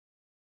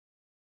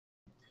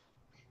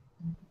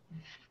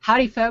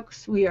Howdy,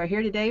 folks. We are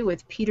here today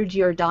with Peter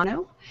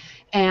Giordano,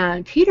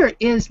 and Peter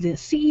is the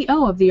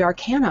CEO of the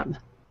Arcanum.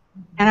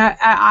 And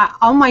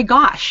oh my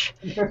gosh,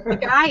 the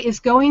guy is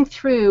going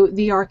through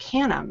the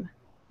Arcanum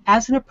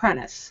as an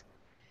apprentice,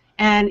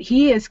 and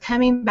he is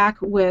coming back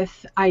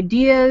with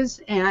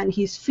ideas, and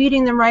he's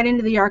feeding them right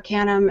into the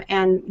Arcanum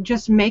and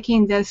just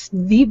making this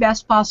the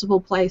best possible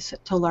place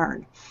to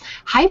learn.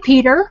 Hi,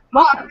 Peter.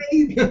 Hi.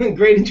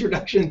 Great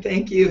introduction.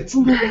 Thank you. It's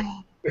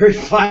very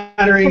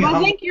flattering. Well, I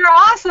think you're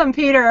awesome,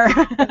 Peter.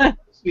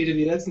 Sweet of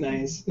you. That's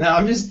nice. No,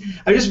 I'm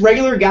just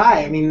regular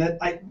guy. I mean,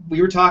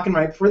 we were talking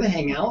right before the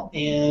hangout,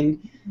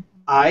 and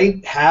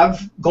I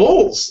have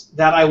goals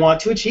that I want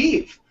to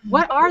achieve.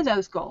 What are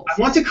those goals?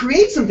 I want to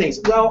create some things.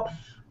 Well,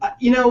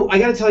 you know, I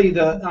got to tell you,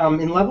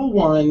 in level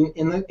 1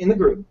 in the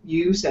group,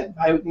 you said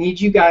I need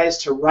you guys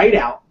to write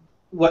out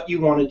what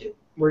you want to do.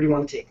 Where do you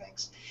want to take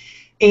things?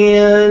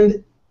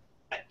 And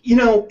you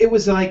know, it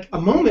was like a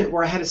moment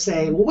where I had to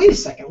say, well, wait a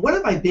second, what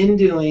have I been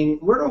doing?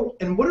 What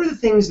are the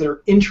things that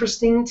are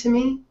interesting to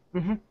me?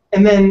 Mm-hmm.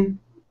 And then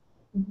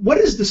what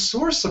is the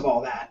source of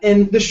all that?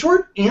 And the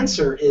short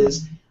answer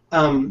is,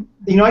 you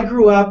know, I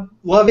grew up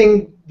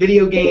loving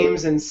video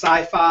games and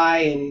sci-fi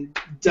and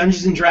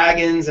Dungeons and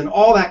Dragons and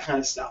all that kind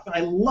of stuff, and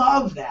I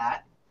love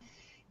that.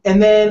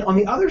 And then on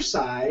the other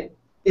side,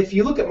 if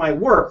you look at my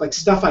work, like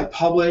stuff I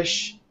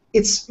publish,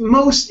 it's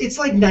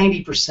like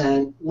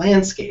 90%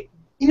 landscape.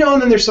 You know,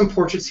 and then there's some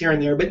portraits here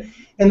and there,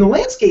 and the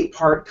landscape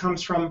part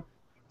comes from,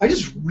 I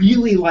just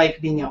really like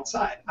being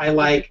outside. I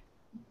like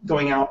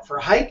going out for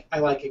a hike. I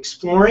like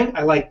exploring.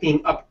 I like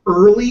being up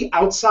early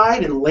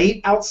outside and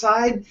late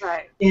outside.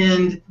 Right.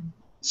 And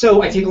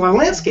so I take a lot of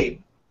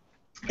landscape.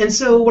 And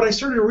so what I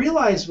started to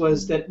realize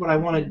was that what I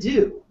want to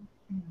do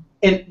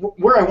and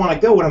where I want to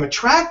go, what I'm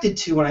attracted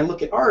to when I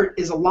look at art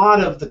is a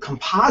lot of the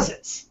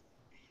composites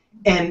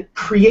and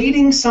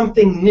creating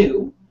something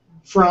new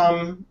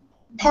from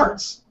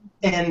parts.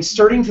 And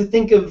starting to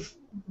think of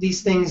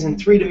these things in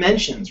 3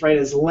 dimensions, right,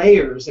 as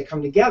layers that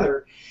come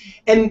together.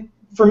 And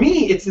for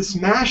me, it's this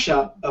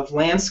mashup of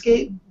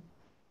landscape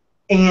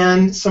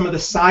and some of the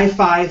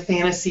sci-fi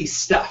fantasy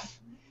stuff.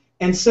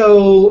 And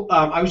so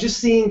I was just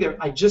seeing that,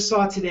 I just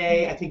saw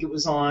today, I think it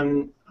was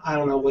on, I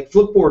don't know, like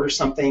Flipboard or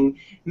something,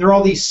 and there are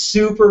all these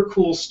super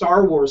cool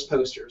Star Wars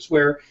posters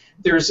where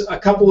there's a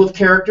couple of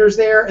characters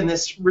there and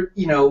this,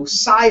 you know,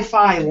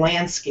 sci-fi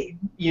landscape,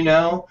 you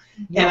know,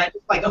 and I'm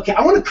like, okay,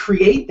 I want to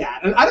create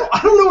that, and I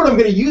don't know what I'm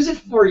going to use it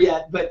for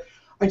yet, but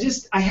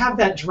I have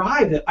that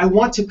drive that I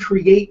want to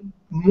create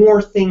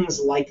more things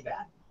like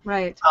that.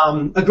 Right.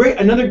 I'll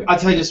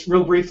tell you just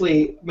real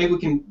briefly, maybe we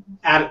can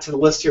add it to the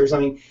list here or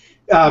something.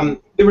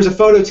 There was a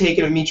photo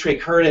taken of me, Trey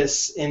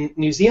Curtis, in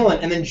New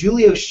Zealand, and then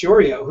Giulio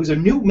Sciorio, who's a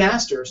new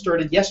master,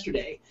 started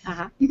yesterday.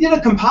 Uh-huh. He did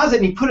a composite,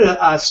 and he put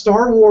a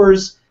Star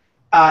Wars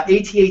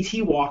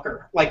AT-AT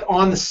walker like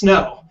on the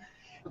snow,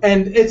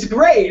 and it's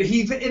great.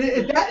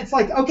 It's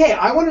like, okay,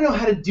 I want to know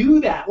how to do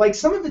that. Like,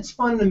 some of it's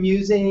fun and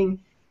amusing,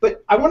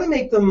 but I want to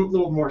make them a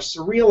little more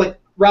surreal. Like,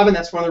 Robin,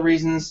 that's one of the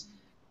reasons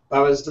I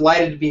was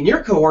delighted to be in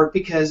your cohort,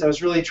 because I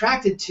was really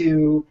attracted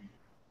to,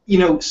 you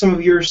know, some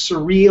of your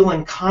surreal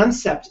and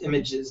concept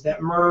images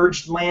that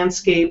merged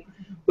landscape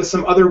with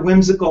some other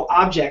whimsical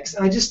objects,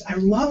 and I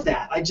love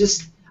that.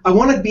 I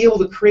want to be able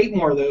to create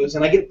more of those,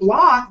 and I get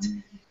blocked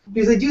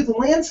because I do the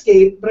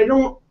landscape, but I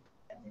don't,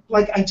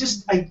 like,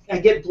 I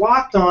get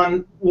blocked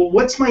on, well,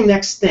 what's my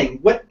next thing?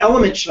 What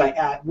element should I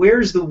add?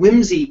 Where's the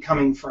whimsy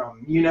coming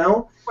from, you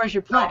know? Where's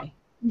your play?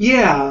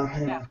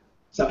 Yeah.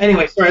 So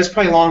anyway, sorry, it's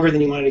probably longer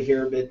than you wanted to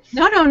hear, but...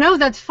 No,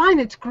 that's fine.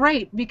 It's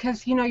great,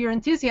 because, you know, your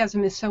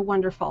enthusiasm is so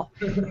wonderful.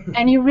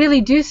 And you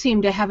really do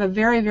seem to have a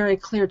very, very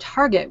clear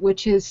target,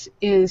 which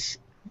is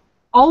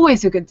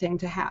always a good thing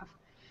to have.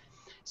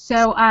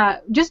 So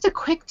just a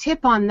quick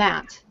tip on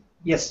that.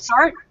 Yes.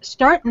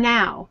 Start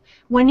now.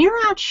 When you're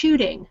out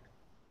shooting,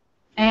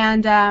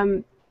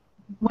 and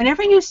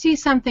whenever you see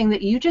something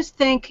that you just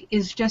think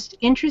is just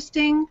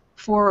interesting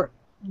for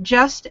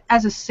just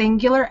as a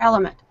singular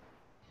element,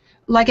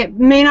 like, it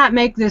may not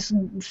make this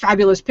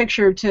fabulous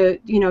picture to,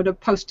 you know, to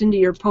post into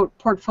your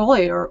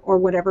portfolio or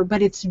whatever,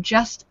 but it's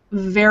just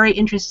very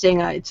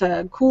interesting. It's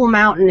a cool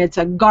mountain. It's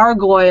a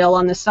gargoyle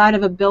on the side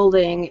of a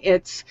building.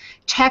 It's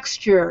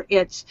texture.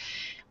 It's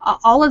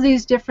all of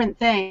these different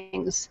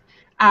things.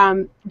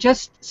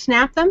 Just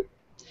snap them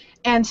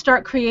and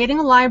start creating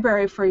a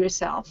library for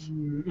yourself.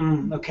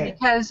 Okay.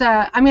 Because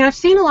I mean, I've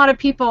seen a lot of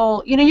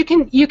people. You know,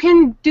 you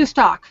can do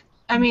stock.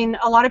 I mean,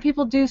 a lot of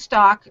people do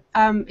stock.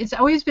 It's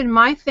always been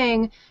my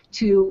thing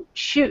to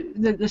shoot.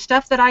 The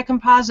stuff that I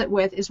composite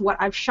with is what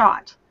I've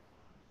shot.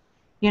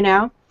 You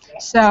know,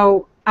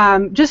 so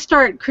just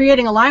start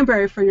creating a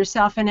library for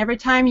yourself, and every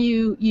time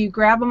you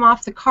grab them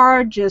off the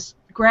card, just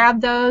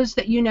grab those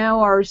that you know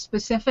are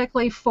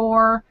specifically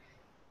for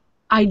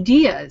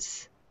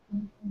ideas,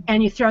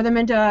 and you throw them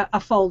into a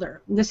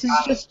folder. This is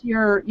just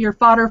your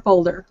fodder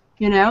folder,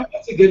 you know?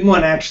 That's a good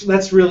one, actually.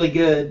 That's really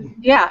good.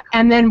 Yeah,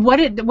 and then what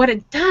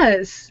it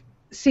does,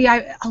 see,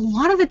 a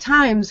lot of the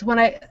times when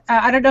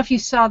I don't know if you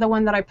saw the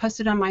one that I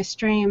posted on my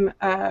stream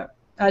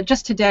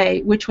just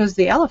today, which was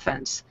the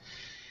elephants.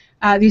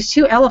 These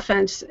two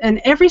elephants,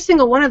 and every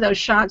single one of those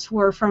shots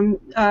were from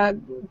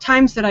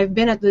times that I've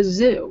been at the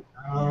zoo.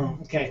 Oh,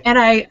 okay. And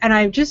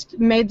I just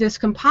made this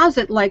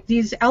composite, like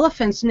these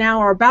elephants now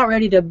are about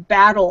ready to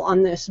battle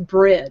on this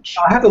bridge.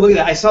 I'll have to look at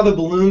that. I saw the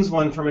balloons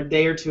one from a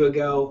day or two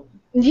ago.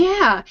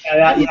 Yeah.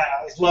 Yeah,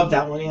 I love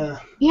that one. Yeah.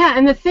 Yeah,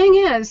 and the thing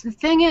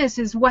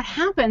is what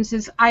happens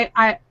is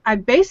I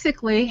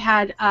basically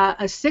had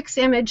a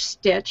 6-image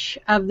stitch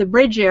of the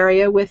bridge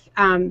area with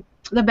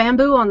the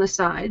bamboo on the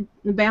side,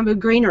 the bamboo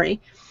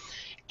greenery,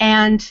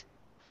 and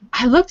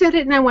I looked at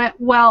it and I went,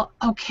 well,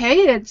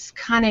 okay, it's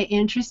kind of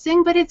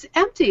interesting, but it's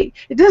empty.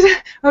 It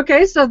doesn't.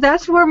 Okay, so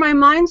that's where my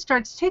mind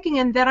starts ticking,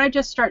 and then I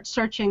just start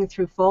searching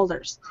through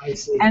folders. I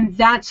see. And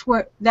that's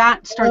where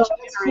that starts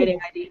generating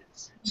ideas.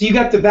 So you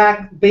got the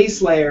back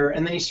base layer,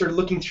 and then you started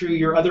looking through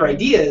your other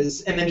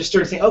ideas, and then just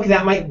started saying, okay,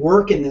 that might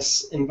work in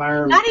this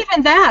environment. Not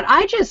even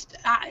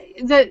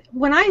that.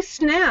 When I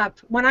snap,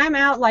 when I'm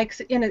out like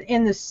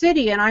in the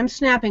city and I'm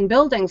snapping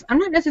buildings, I'm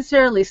not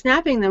necessarily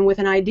snapping them with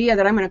an idea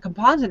that I'm going to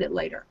composite it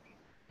later.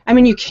 I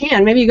mean, you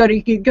can. Maybe you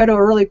go to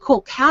a really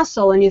cool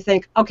castle and you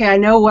think, okay, I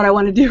know what I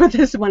want to do with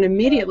this one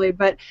immediately,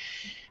 but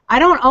I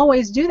don't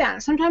always do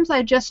that. Sometimes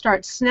I just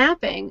start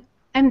snapping,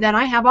 and then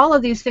I have all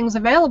of these things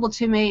available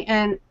to me,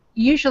 and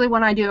usually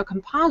when I do a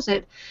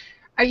composite,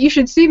 you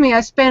should see me,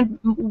 I spend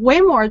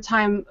way more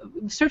time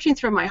searching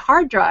through my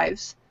hard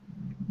drives,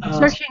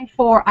 searching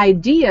for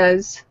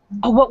ideas.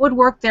 Oh, what would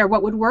work there?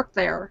 What would work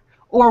there?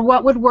 Or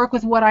what would work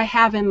with what I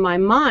have in my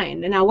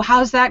mind? And now,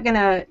 how's that going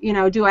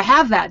to, do I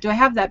have that? Do I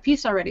have that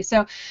piece already?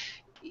 So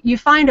you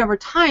find over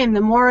time,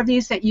 the more of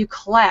these that you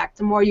collect,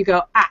 the more you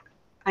go,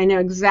 I know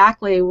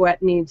exactly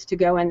what needs to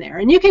go in there.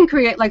 And you can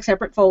create like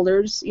separate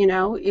folders,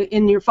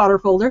 in your fodder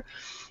folder.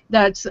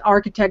 That's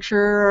architecture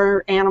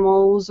or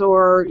animals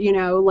or,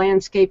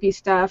 landscapey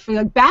stuff.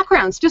 Like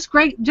backgrounds, just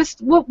great. Just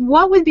what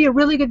would be a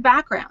really good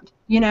background?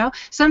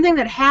 Something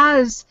that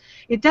has,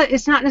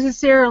 it's not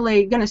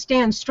necessarily going to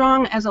stand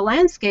strong as a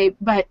landscape,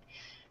 but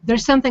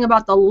there's something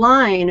about the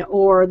line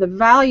or the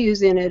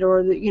values in it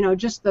or the,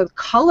 just the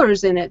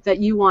colors in it that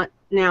you want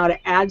now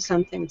to add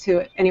something to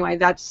it. Anyway,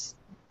 that's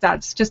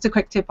just a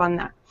quick tip on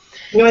that.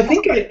 I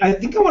think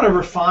I want to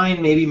refine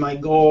maybe my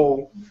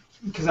goal,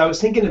 because I was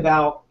thinking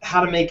about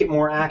how to make it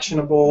more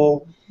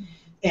actionable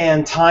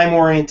and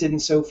time-oriented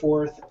and so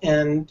forth,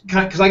 and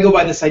because I go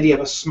by this idea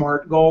of a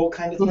SMART goal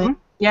kind of thing. Mm-hmm.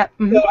 Yeah.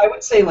 Mm-hmm. So I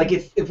would say, like,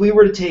 if we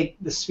were to take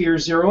the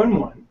spheres 0 and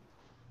 1,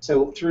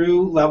 so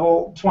through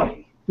level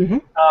 20,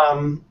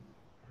 mm-hmm.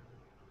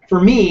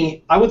 For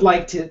me, I would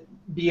like to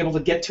be able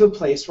to get to a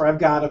place where I've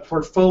got a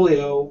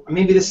portfolio,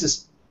 maybe this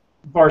is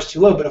bar's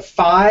too low, but of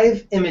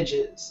 5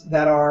 images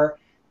that are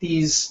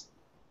these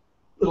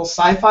little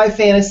sci-fi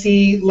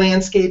fantasy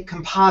landscape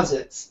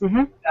composites.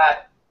 Mm-hmm.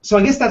 So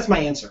I guess that's my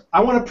answer.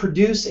 I want to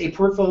produce a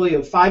portfolio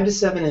of 5 to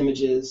 7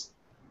 images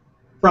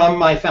from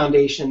my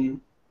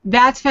foundation.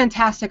 That's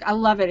fantastic. I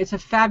love it. It's a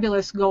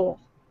fabulous goal.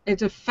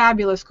 It's a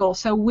fabulous goal.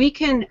 So we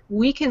can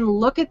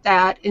look at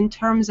that in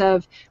terms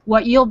of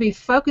what you'll be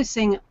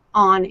focusing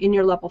on in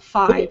your level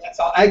 5. That's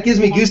all. That gives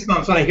me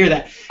goosebumps when I hear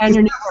that. And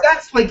your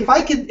that's like if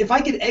I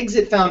could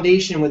exit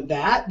foundation with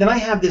that, then I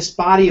have this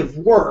body of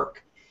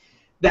work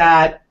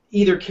that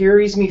either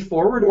carries me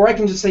forward, or I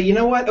can just say, you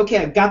know what? Okay,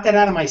 I've got that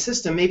out of my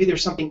system. Maybe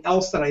there's something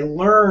else that I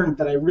learned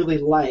that I really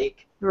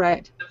like.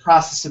 Right. The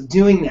process of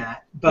doing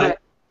that, but. Right.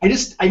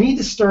 I need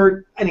to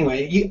start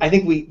anyway. I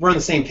think we're on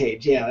the same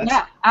page. Yeah.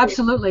 Yeah,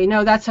 absolutely.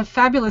 No, that's a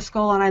fabulous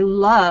goal, and I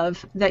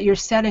love that you're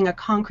setting a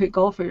concrete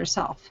goal for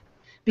yourself,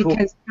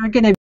 because you're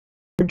going to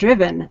be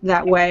driven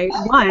that way.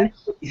 One,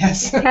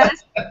 yes,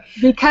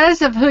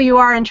 because of who you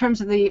are in terms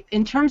of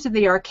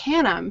the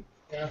Arcanum.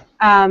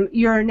 Yeah.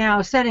 You're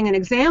now setting an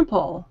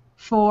example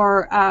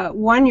for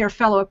your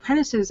fellow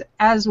apprentices,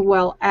 as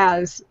well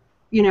as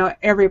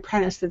every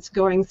apprentice that's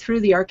going through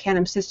the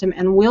Arcanum system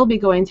and will be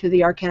going through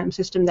the Arcanum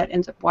system that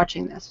ends up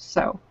watching this.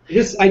 So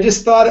I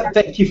just thought of,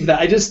 thank you for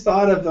that. I just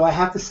thought of, though I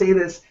have to say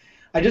this,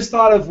 I just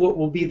thought of what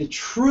will be the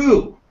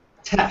true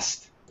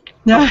test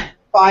of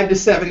 5 to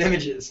 7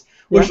 images,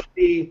 which will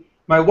be,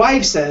 my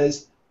wife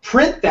says,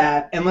 print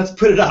that and let's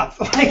put it up.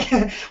 Like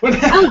I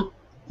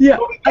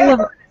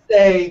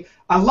say,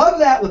 I love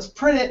that, let's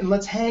print it and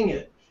let's hang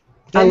it.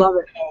 Then, I love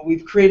it.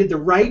 We've created the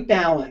right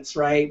balance,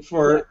 right?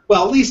 For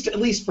well, at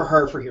least for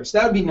her for here. So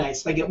that would be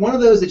nice. If I get one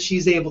of those that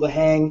she's able to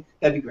hang,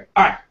 that'd be great.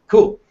 All right,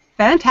 cool.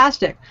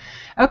 Fantastic.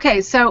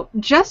 Okay, so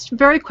just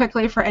very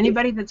quickly for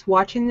anybody that's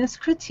watching this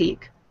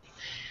critique,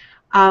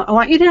 I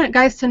want you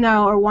guys to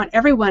know, or want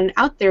everyone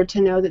out there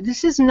to know, that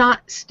this is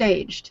not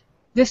staged.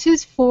 This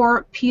is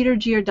for Peter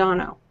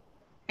Giordano.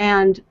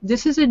 And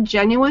this is a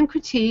genuine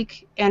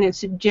critique, and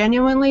it's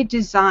genuinely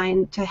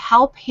designed to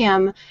help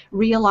him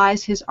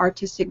realize his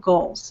artistic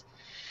goals.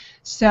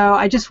 So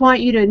I just want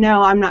you to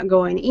know I'm not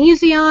going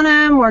easy on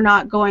him. We're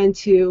not going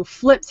to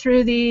flip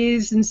through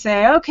these and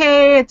say,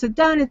 okay, it's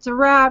a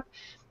wrap.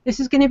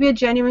 This is going to be a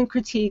genuine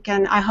critique,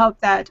 and I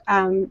hope that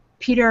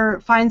Peter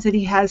finds that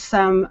he has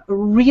some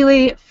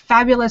really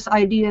fabulous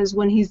ideas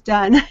when he's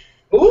done.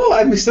 Oh,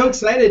 I'm so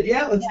excited.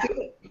 Yeah, let's Yeah.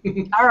 do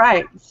it. All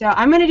right. So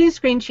I'm going to do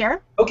screen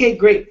share Okay,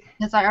 great.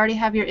 because I already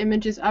have your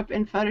images up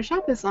in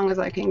Photoshop as long as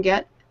I can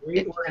get Very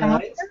it to come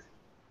up organized.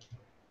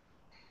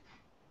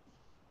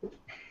 here.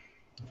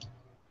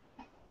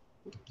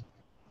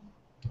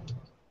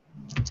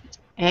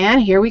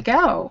 And here we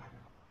go.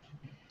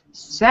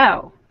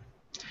 So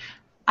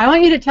I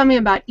want you to tell me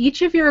about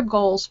each of your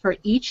goals for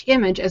each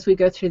image as we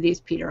go through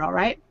these, Peter, all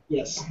right?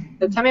 Yes.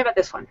 So tell me about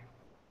this one.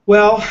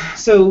 Well,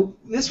 so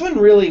this one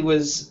really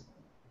was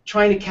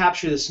trying to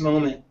capture this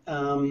moment.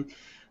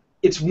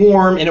 It's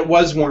warm, and it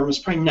was warm. It was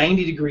probably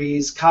 90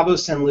 degrees, Cabo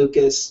San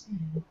Lucas.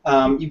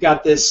 You've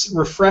got this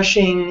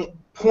refreshing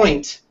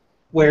point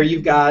where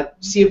you've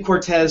got Sea of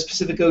Cortez,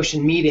 Pacific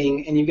Ocean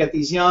meeting, and you've got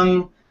these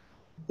young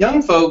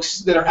folks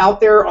that are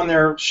out there on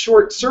their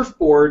short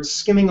surfboards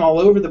skimming all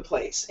over the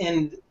place.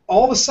 And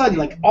all of a sudden,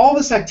 like all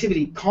this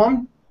activity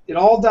calmed, it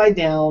all died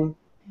down,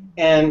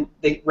 and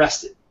they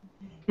rested.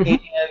 And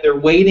they're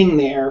waiting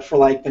there for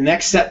like the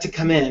next set to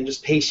come in,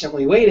 just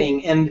patiently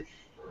waiting. And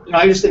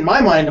I just, in my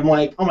mind, I'm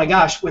like, oh my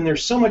gosh, when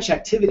there's so much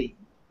activity,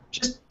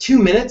 just 2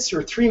 minutes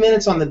or 3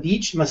 minutes on the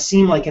beach must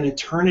seem like an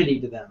eternity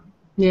to them.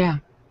 Yeah.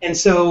 And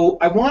so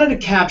I wanted to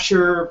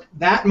capture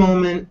that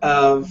moment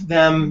of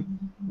them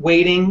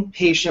waiting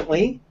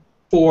patiently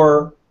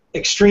for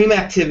extreme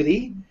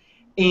activity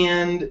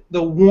and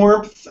the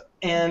warmth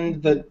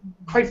and the,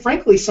 quite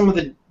frankly, some of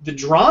the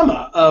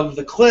drama of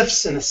the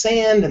cliffs and the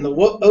sand and the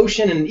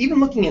ocean. And even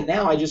looking at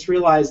now, I just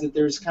realized that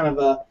there's kind of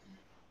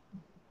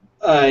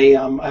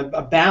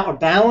a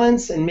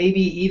balance and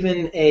maybe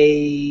even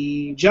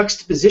a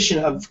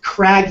juxtaposition of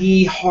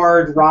craggy,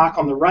 hard rock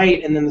on the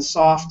right and then the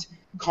soft,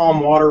 calm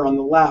water on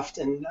the left.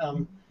 And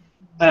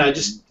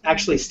just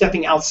actually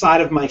stepping outside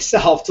of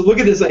myself to look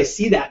at this, I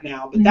see that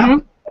now. But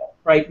that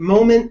right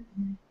moment,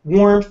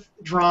 warmth,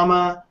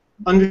 drama,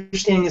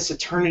 understanding this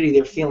eternity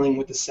they're feeling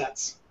with the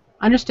sets.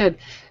 Understood.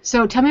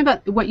 So tell me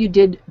about what you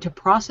did to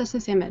process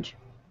this image.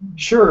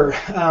 Sure.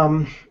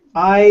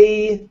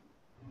 I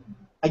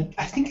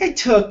think I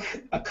took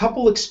a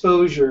couple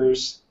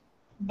exposures,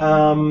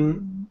 but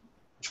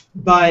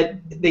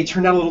they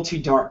turned out a little too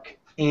dark.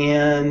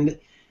 And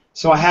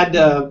so I had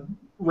to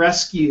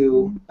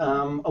rescue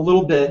a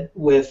little bit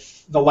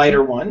with the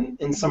lighter one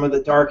in some of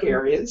the dark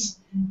areas.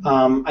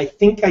 I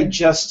think I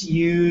just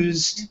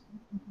used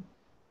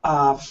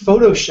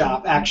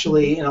Photoshop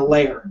actually in a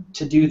layer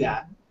to do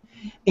that.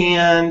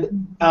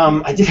 And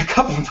I did a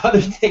couple of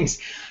other things.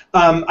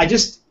 I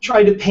just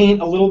tried to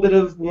paint a little bit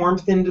of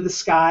warmth into the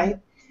sky.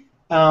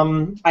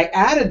 I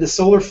added the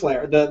solar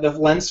flare, the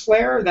lens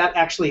flare. That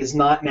actually is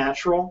not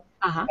natural.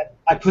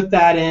 I put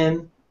that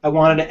in. I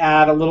wanted to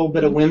add a little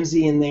bit of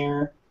whimsy in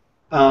there.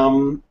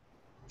 And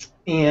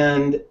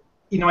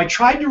I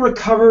tried to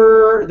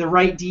recover the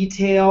right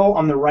detail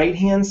on the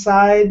right-hand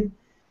side.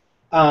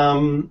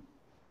 And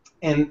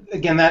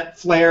again, that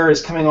flare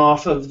is coming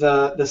off of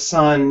the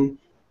sun.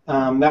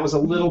 That was a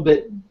little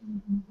bit,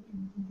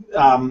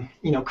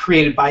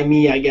 created by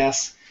me, I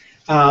guess.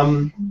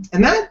 And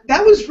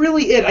that was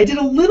really it. I did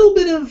a little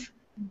bit of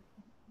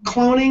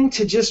cloning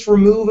to just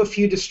remove a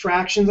few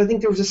distractions. I think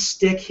there was a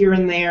stick here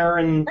and there,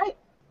 and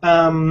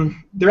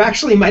there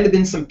actually might have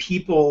been some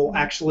people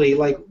actually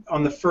like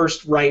on the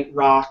first right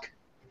rock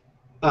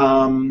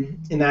in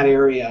that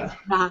area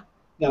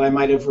that I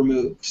might have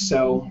removed.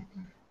 So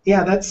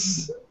yeah,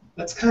 that's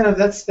kind of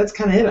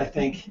it, I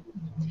think.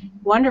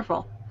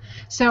 Wonderful.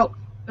 So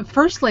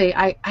firstly,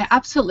 I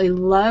absolutely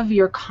love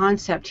your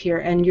concept here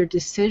and your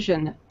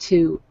decision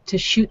to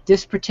shoot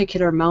this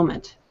particular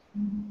moment,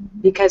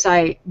 because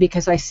I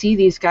see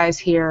these guys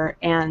here,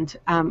 and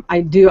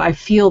I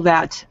feel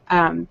that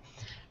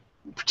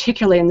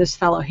particularly in this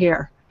fellow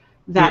here,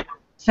 that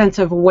sense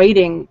of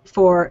waiting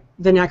for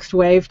the next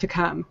wave to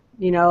come,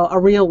 a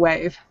real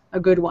wave, a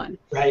good one.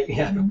 Right,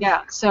 yeah.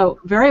 Yeah, so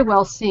very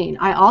well seen.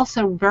 I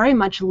also very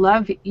much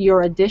love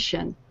your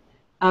addition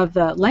of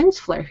the lens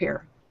flare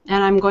here.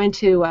 And I'm going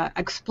to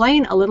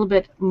explain a little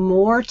bit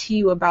more to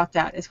you about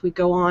that as we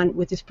go on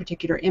with this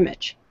particular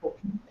image.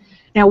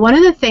 Now, one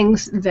of the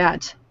things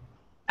that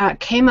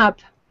came up,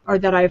 or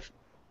that I've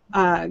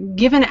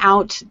given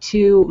out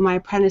to my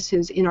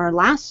apprentices in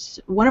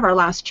one of our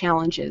last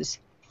challenges,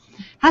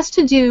 has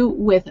to do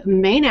with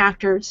main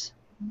actors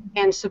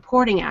and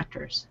supporting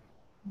actors.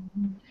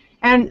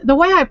 And the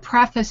way I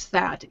preface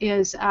that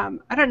is,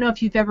 I don't know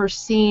if you've ever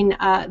seen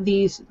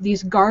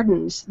these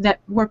gardens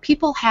where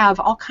people have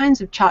all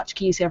kinds of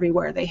tchotchkes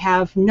everywhere. They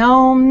have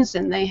gnomes,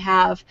 and they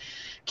have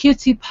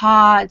cutesy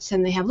pots,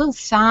 and they have little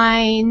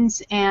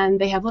signs, and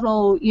they have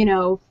little,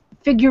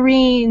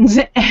 figurines,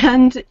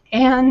 and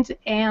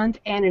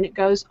it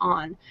goes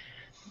on.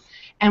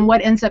 And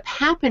what ends up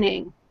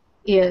happening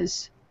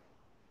is,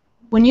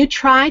 when you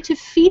try to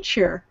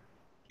feature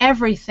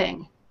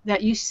everything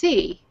that you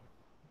see,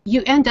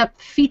 you end up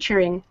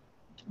featuring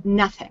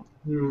nothing.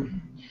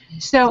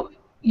 So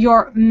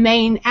your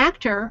main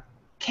actor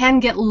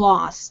can get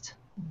lost.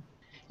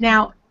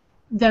 Now,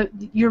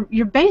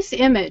 your base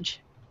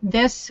image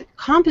this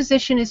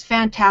composition is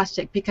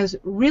fantastic because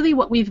really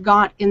what we've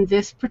got in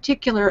this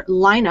particular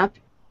lineup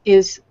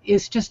is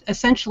just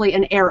essentially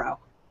an arrow.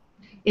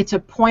 It's a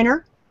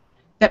pointer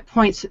that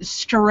points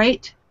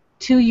straight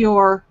to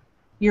your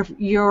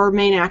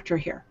main actor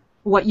here,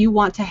 what you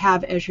want to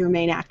have as your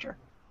main actor.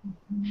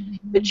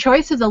 The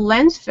choice of the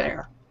lens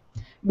flare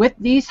with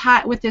this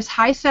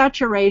high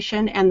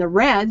saturation and the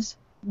reds,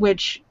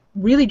 which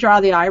really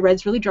draw the eye,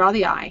 reds really draw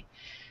the eye,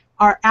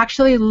 are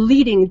actually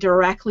leading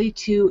directly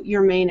to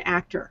your main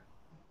actor,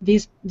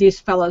 these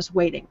fellows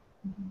waiting.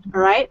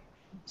 All right?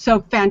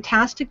 So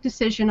fantastic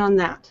decision on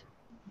that.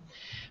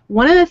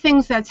 One of the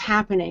things that's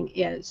happening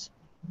is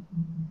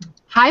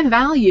high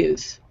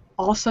values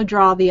also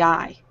draw the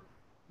eye.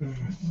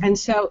 And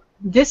so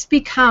this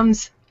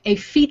becomes a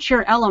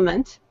feature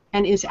element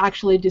and is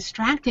actually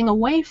distracting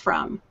away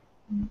from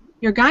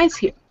your guys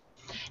here.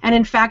 And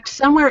in fact,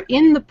 somewhere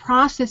in the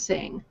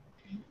processing,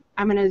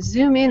 I'm going to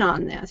zoom in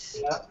on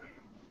this. Yeah.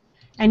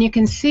 And you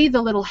can see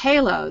the little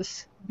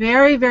halos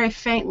very, very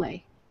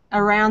faintly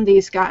around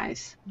these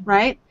guys,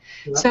 right?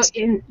 Yep. So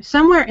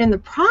somewhere in the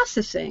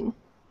processing,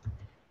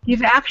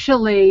 you've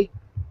actually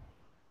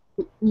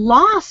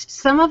lost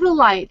some of the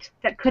light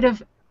that could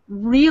have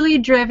really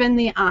driven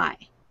the eye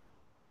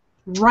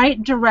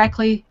right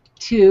directly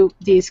to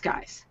these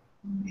guys.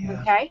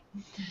 Yeah. Okay?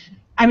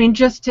 I mean,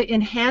 just to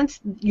enhance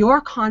your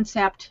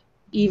concept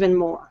even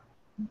more.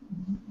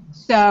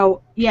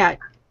 So, yeah,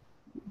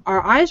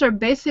 our eyes are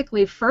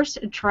basically first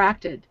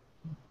attracted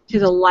to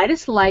the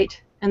lightest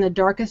light and the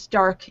darkest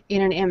dark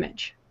in an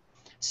image.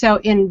 So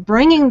in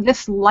bringing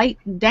this light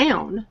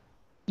down,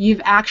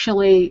 you've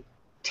actually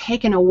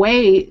taken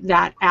away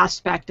that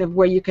aspect of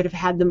where you could have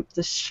had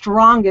the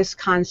strongest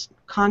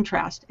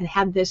contrast and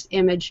had this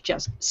image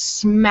just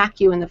smack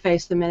you in the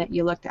face the minute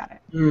you looked at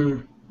it.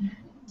 Mm.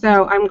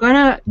 So I'm going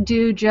to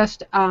do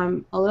just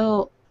a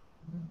little,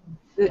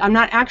 I'm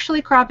not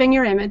actually cropping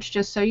your image,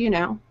 just so you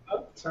know.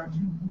 Oh, sorry.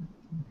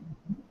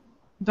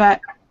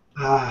 But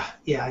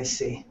yeah, I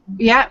see.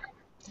 yeah.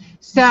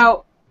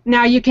 So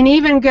now you can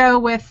even go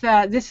with,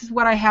 this is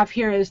what I have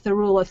here is the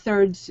rule of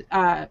thirds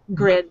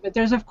grid, but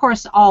there's of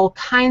course all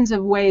kinds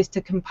of ways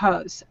to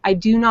compose. I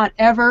do not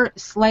ever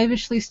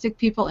slavishly stick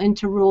people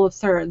into rule of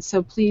thirds,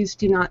 so please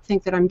do not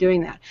think that I'm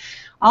doing that.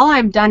 All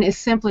I've done is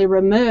simply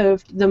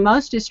removed the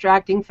most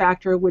distracting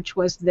factor, which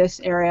was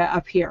this area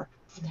up here.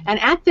 And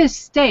at this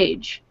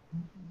stage,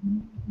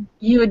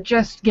 you would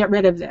just get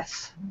rid of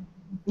this.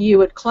 You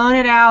would clone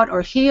it out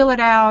or heal it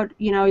out,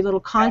 you know, a little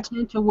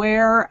content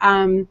aware,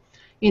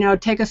 you know,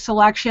 take a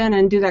selection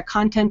and do that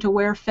content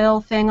aware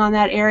fill thing on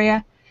that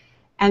area.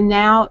 And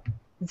now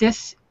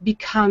this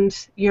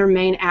becomes your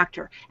main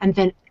actor. And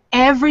then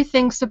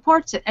everything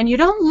supports it. And you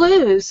don't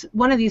lose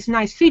one of these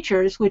nice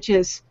features, which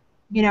is,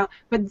 you know,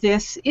 but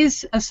this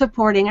is a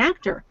supporting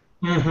actor.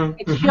 Mm-hmm.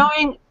 It's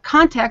showing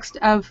context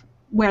of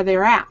where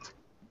they're at.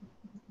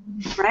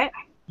 Right?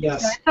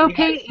 Yes. So it's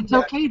okay. It's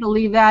okay to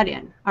leave that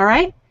in. All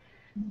right?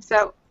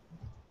 So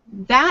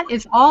that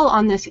is all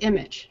on this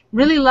image.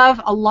 Really love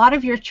a lot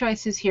of your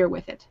choices here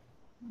with it.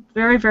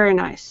 Very, very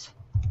nice.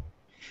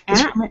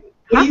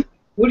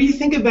 What do you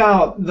think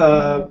about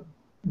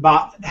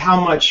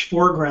how much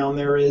foreground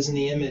there is in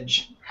the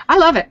image? I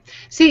love it.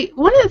 See,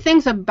 one of the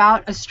things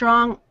about a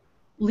strong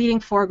leading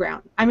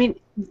foreground, I mean,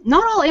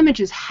 not all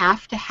images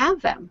have to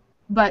have them,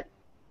 but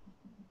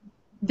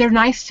they're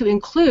nice to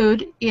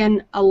include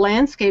in a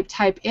landscape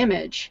type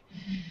image.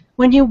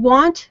 When you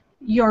want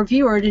your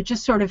viewer to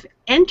just sort of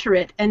enter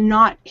it and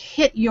not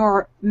hit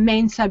your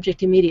main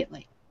subject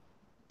immediately.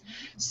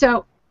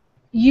 So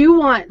you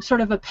want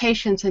sort of a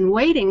patience and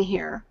waiting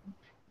here.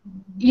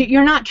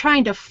 You're not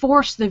trying to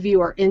force the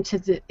viewer into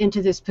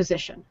this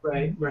position.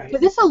 Right, right. So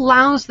this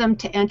allows them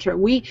to enter.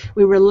 We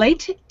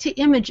relate to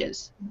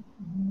images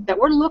that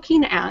we're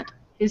looking at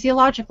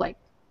physiologically.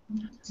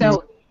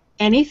 So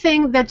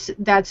anything that's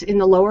in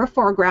the lower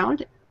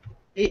foreground,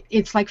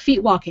 it's like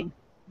feet walking.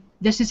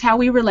 This is how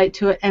we relate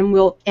to it, and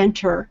we'll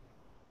enter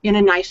in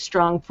a nice,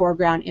 strong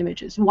foreground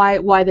images.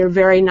 Why they're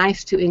very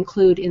nice to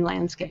include in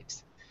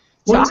landscapes.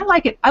 So I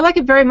like it. I like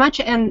it very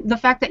much, and the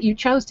fact that you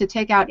chose to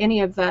take out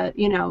any of the,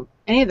 you know,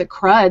 any of the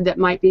crud that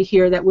might be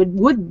here that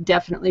would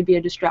definitely be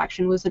a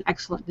distraction was an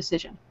excellent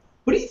decision.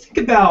 What do you think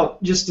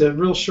about, just a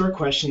real short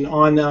question,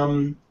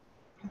 on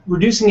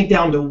reducing it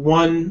down to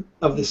one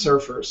of the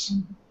surfers?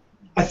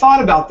 I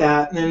thought about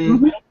that, and then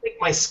I don't think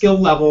my skill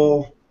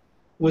level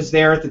was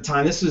there at the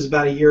time. This was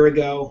about a year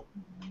ago.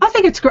 I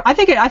think it's. I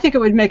think it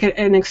would make it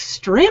an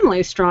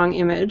extremely strong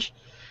image.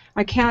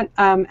 I can't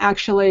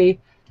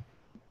actually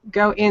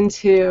go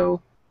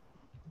into.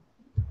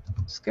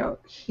 Let's go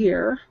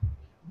here.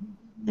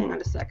 Hang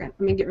on a second.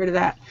 Let me get rid of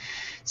that.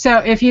 So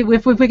if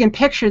we can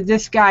picture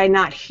this guy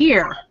not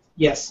here.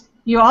 Yes.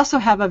 You also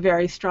have a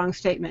very strong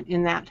statement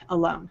in that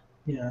alone.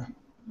 Yeah.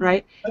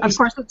 Right. Of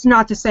course, it's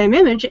not the same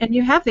image, and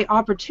you have the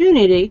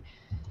opportunity.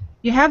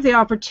 You have the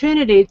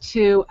opportunity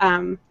to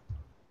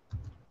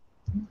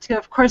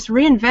of course,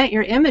 reinvent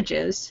your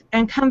images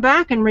and come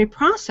back and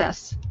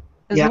reprocess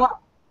as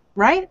well,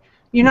 right?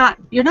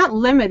 You're not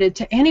limited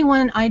to any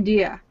one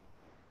idea.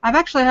 I've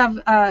actually have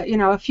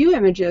a few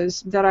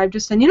images that I've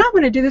just said, I'm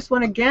going to do this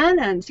one again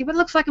and see what it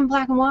looks like in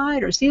black and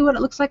white, or see what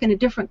it looks like in a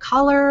different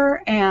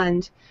color,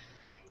 and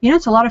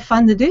it's a lot of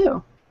fun to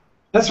do.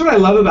 That's what I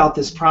love about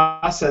this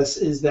process,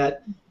 is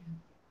that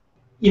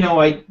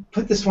I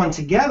put this one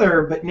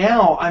together, but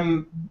now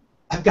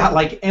I've got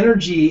like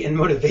energy and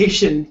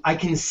motivation. I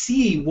can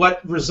see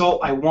what result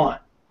I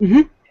want.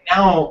 Mm-hmm.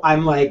 Now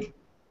I'm like,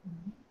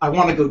 I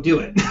want to go do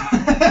it.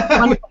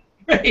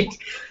 Right.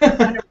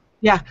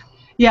 Yeah.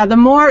 The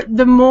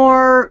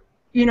more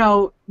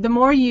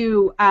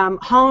you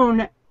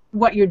hone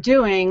what you're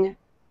doing,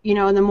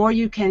 and the more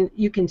you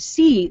can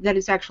see that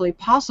it's actually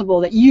possible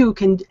that you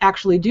can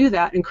actually do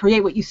that and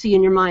create what you see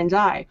in your mind's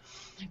eye.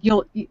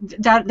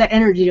 That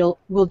energy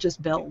will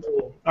just build.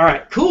 All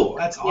right, cool.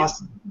 That's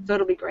awesome. Yeah. So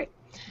it'll be great.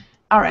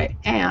 All right,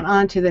 and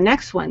on to the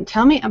next one.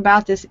 Tell me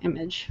about this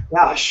image.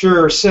 Yeah,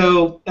 sure.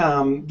 So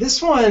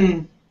this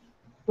one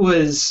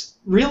was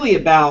really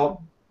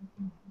about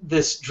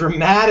this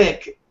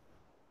dramatic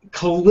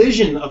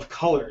collision of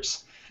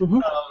colors. Mm-hmm.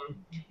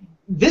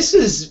 This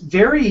is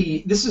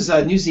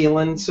New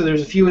Zealand, so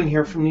there's a few in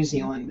here from New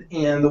Zealand,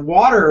 and the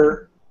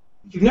water,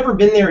 if you've never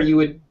been there, you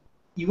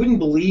wouldn't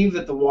believe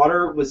that the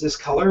water was this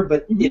color,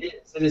 but mm-hmm.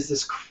 It is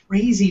this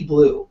crazy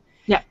blue.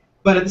 Yeah.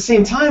 But at the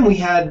same time, we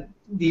had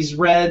these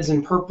reds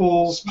and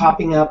purples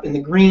popping up in the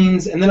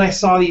greens, and then I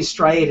saw these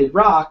striated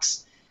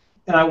rocks,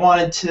 and I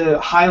wanted to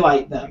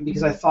highlight them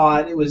because I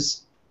thought it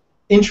was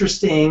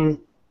interesting.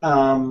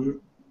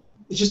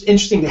 It's just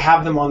interesting to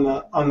have them on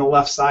the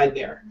left side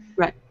there.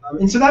 Right.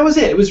 And so that was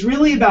it. It was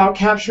really about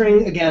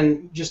capturing,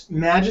 again, just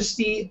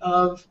majesty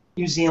of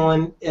New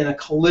Zealand in a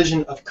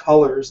collision of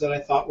colors that I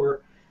thought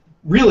were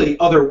really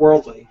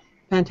otherworldly.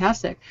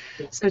 Fantastic.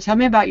 So tell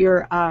me about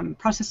your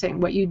processing.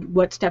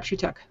 What steps you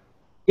took.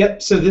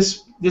 Yep. So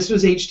this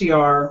was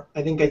HDR.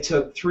 I think I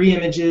took 3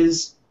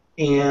 images,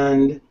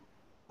 and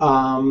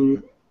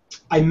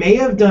I may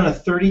have done a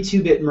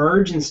 32-bit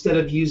merge instead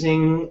of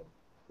using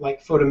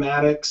like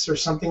Photomatics or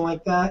something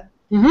like that.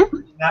 Mm-hmm.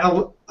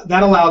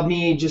 That allowed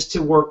me just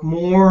to work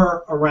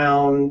more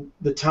around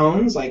the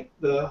tones, like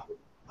the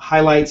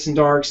highlights and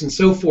darks and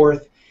so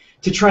forth,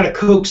 to try to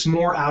coax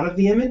more out of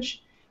the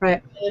image.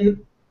 Right.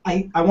 And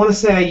I want to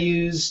say I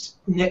used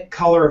Nik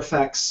color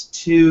effects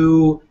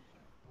to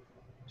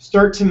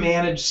start to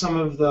manage some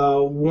of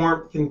the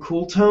warmth and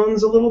cool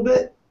tones a little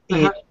bit.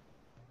 Uh-huh.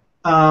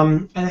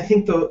 And I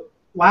think the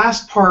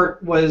last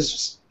part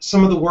was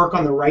some of the work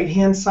on the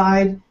right-hand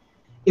side.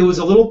 It was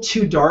a little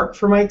too dark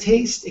for my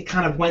taste. It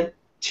kind of went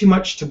too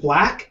much to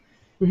black.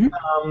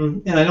 Mm-hmm.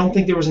 And I don't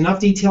think there was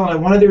enough detail, and I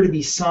wanted there to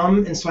be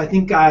some, and so I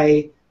think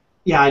I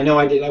know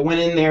I did. I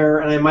went in there,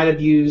 and I might have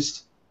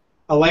used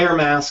a layer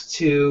mask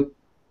and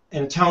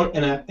a tone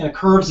and a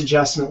curves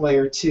adjustment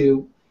layer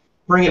to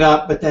bring it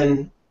up, but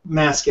then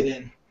mask it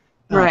in.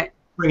 Right.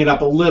 Bring it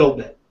up a little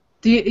bit.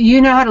 Do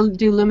you know how to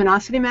do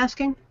luminosity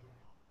masking?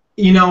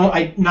 Not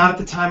at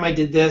the time I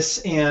did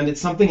this, and it's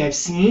something I've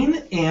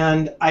seen,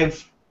 and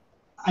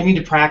I need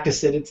to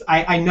practice it.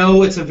 I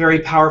know it's a very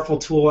powerful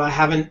tool.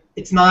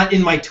 It's not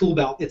in my tool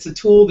belt. It's a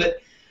tool that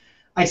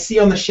I see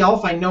on the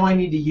shelf. I know I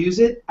need to use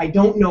it. I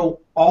don't know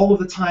all of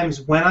the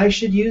times when I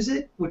should use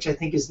it, which I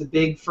think is the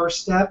big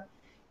first step.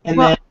 And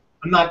then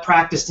I'm not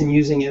practiced in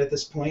using it at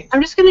this point.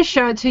 I'm just going to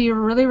show it to you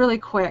really, really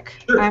quick.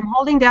 Sure. I'm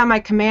holding down my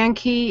command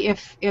key.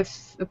 If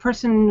the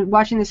person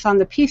watching this on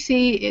the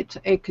PC,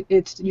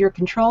 it's your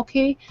control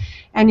key,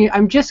 and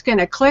I'm just going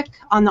to click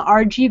on the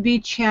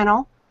RGB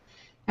channel.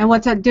 And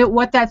what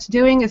that's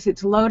doing is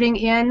it's loading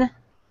in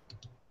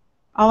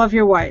all of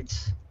your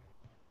whites.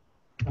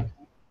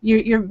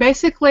 You're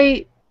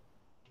basically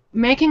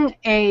making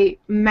a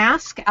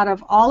mask out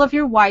of all of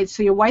your whites,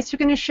 so your whites are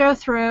going to show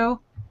through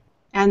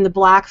and the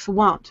blacks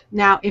won't.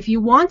 Now, if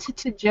you wanted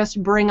to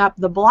just bring up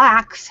the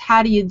blacks,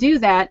 how do you do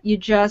that?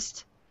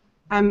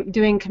 I'm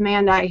doing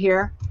Command I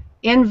here,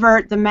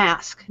 invert the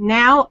mask.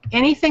 Now,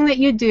 anything that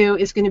you do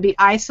is going to be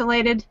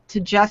isolated to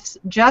just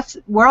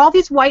where all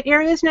these white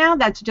areas now,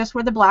 that's just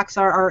where the blacks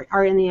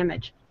are in the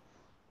image.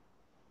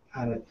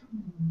 Got it.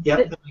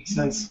 Yep, that makes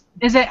sense.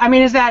 Is that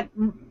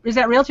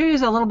real to you?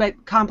 Is it a little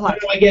bit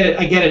complex? No, I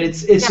get it.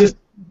 It's just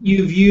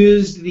you've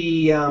used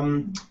the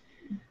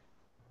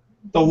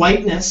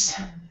lightness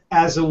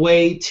as a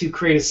way to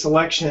create a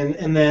selection,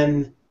 and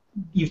then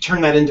you've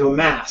turned that into a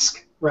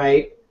mask,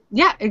 right?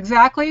 Yeah,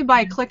 exactly.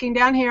 By clicking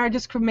down here, I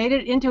just made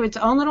it into its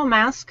own little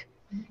mask,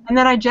 and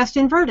then I just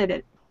inverted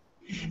it.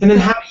 And then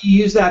how do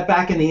you use that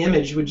back in the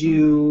image? Would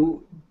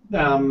you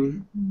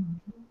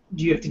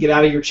do you have to get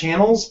out of your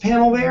channels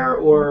panel there,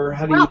 or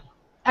how do you?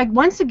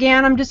 Once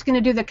again, I'm just going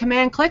to do the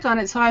command click on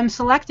it, so I'm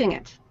selecting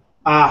it.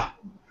 Ah.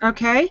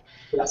 Okay.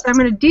 Yes. So I'm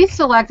going to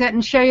deselect it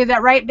and show you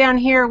that right down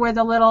here where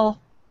the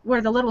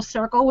little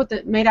circle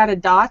made out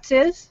of dots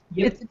is.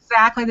 Yep. It's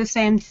exactly the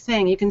same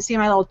thing. You can see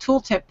my little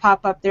tooltip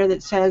pop up there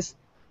that says,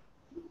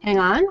 hang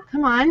on,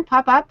 come on,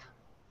 pop up,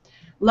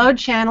 load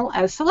channel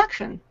as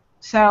selection.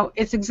 So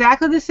it's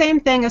exactly the same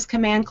thing as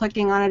command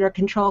clicking on it or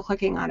control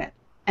clicking on it.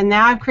 And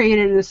now I've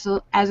created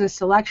it as a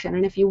selection.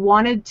 And if you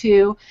wanted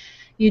to,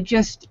 you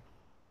just,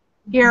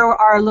 here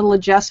our little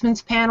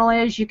adjustments panel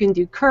is. You can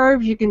do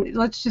curves. You can,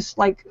 let's just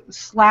like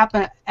slap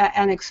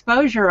an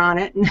exposure on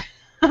it.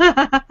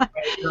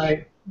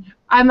 Right.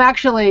 I'm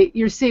actually,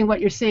 you're seeing what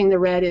you're seeing, the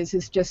red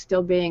is just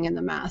still being in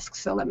the mask.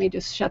 So let me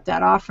just shut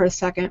that off for a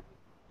second.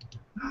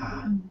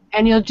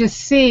 And you'll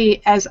just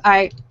see as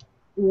I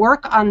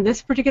work on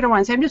this particular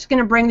one. So I'm just going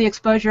to bring the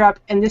exposure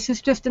up, and this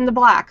is just in the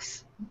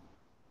blacks.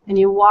 And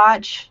you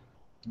watch,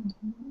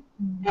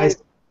 and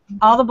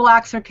all the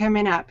blacks are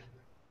coming up.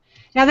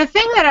 Now the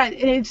thing that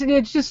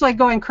it's just like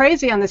going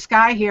crazy on the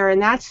sky here,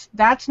 and that's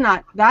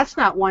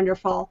not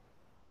wonderful.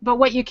 But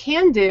what you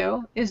can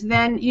do is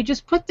then you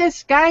just put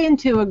this guy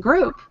into a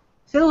group.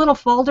 See the little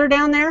folder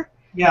down there?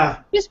 Yeah.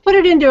 Just put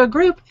it into a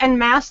group and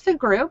mask the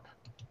group.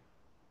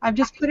 I've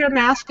just put a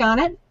mask on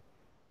it,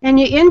 and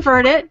you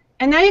invert it,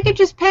 and now you can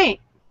just paint.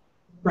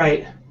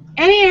 Right.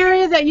 Any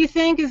area that you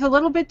think is a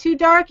little bit too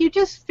dark, you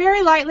just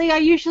very lightly, I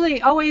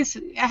usually always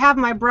have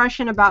my brush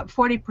in about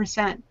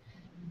 40%.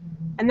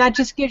 And that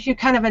just gives you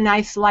kind of a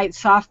nice light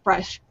soft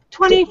brush.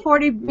 20,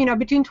 40, you know,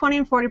 between 20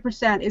 and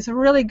 40% is a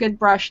really good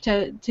brush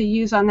to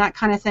use on that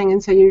kind of thing.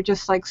 And so you're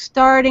just like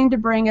starting to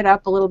bring it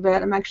up a little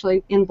bit. I'm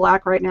actually in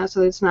black right now,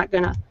 so it's not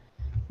gonna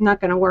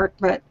work.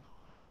 But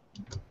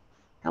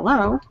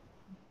hello.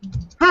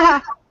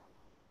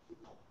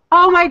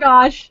 Oh my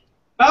gosh.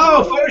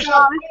 Oh,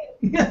 Photoshop.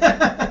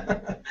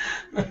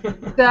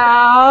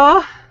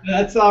 So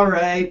That's all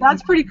right.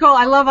 that's pretty cool.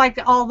 I love like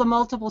all the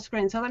multiple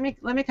screens. So let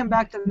me come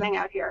back to the thing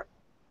out here.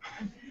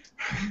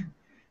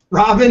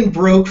 Robin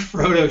broke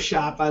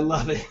Photoshop. I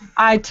love it.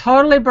 I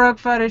totally broke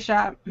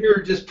Photoshop.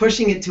 You're just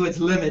pushing it to its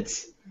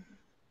limits.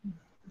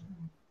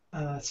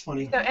 That's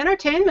funny. So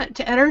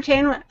to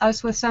entertain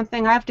us with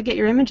something, I have to get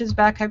your images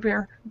back up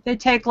here. They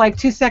take like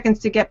 2 seconds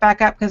to get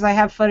back up because I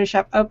have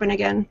Photoshop open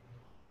again.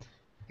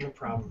 No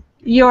problem.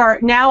 You're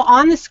now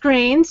on the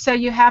screen, so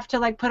you have to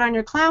like put on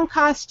your clown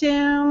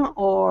costume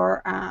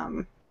or No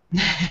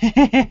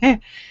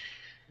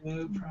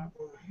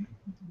problem.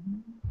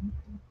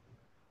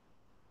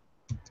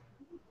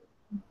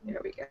 There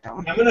we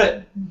go.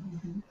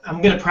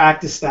 I'm gonna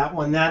practice that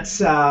one.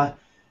 That's I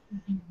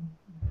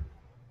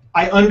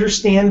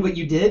understand what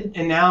you did,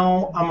 and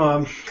now I'm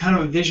a kind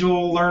of a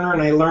visual learner,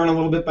 and I learn a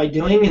little bit by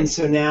doing. And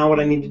so now what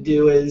I need to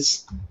do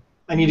is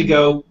I need to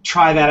go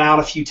try that out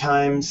a few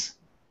times.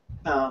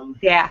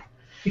 Yeah.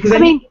 Because I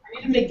need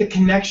to make the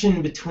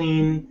connection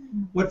between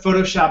what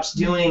Photoshop's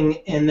doing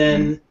and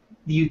then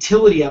the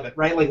utility of it,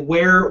 right? Like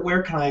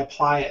where can I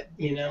apply it,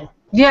 you know?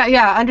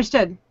 Yeah,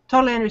 understood.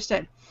 Totally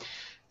understood.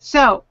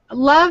 So,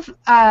 love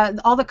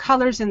all the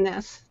colors in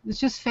this. It's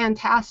just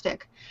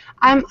fantastic.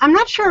 I'm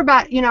not sure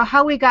about, you know,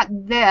 how we got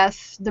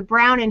this, the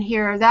brown in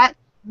here.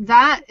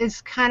 That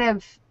is kind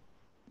of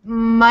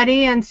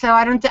muddy, and so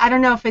I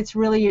don't know if it's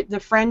really the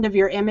friend of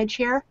your image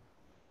here.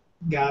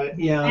 Got it.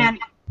 Yeah.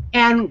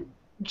 And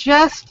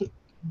just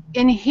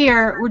in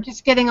here, we're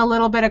just getting a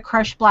little bit of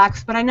crushed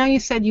blacks, but I know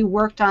you said you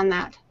worked on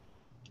that,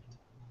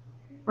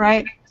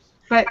 right?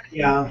 But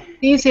yeah,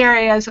 these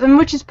areas, and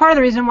which is part of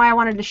the reason why I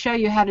wanted to show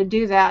you how to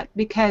do that,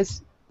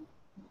 because,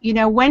 you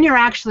know, when you're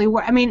actually,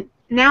 I mean,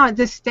 now at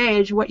this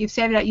stage, what you've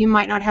saved out, you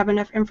might not have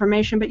enough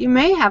information, but you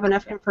may have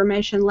enough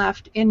information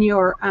left in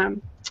your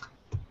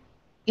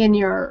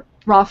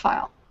raw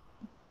file.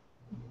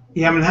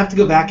 Yeah, I'm gonna have to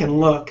go back and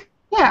look.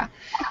 Yeah.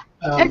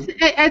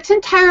 It's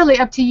entirely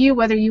up to you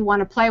whether you want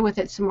to play with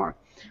it some more.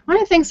 One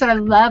of the things that I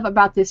love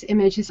about this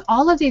image is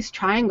all of these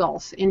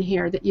triangles in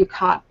here that you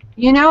caught.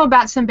 You know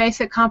about some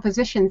basic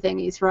composition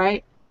thingies,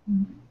 right?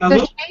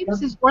 The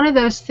shapes is one of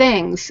those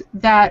things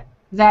that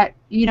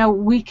you know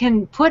we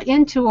can put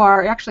into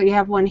our. Actually, you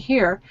have one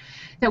here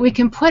that we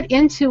can put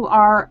into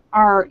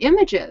our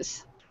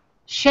images.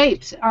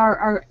 Shapes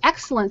are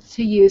excellent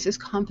to use as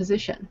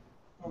composition.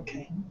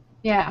 Okay.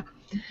 Yeah.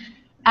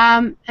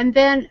 And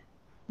then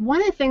one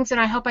of the things that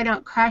I hope I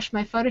don't crash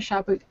my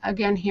Photoshop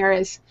again here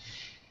is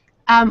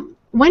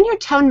when you're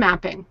tone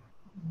mapping,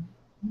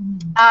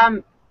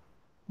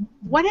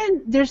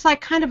 there's like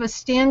kind of a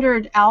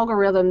standard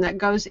algorithm that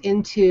goes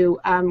into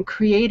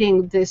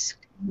creating this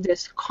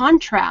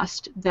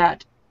contrast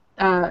that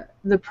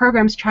the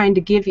program's trying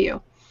to give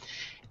you.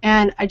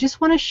 And I just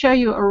want to show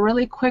you a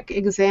really quick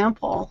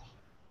example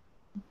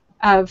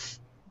of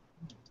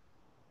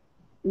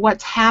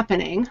what's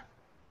happening.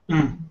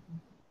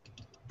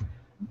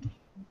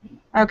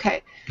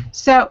 Okay,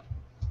 so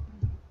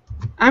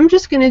I'm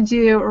just going to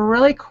do a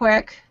really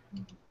quick,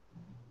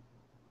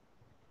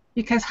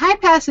 because high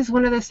pass is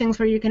one of those things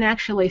where you can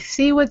actually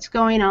see what's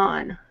going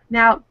on.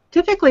 Now,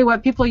 typically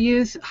what people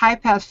use high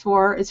pass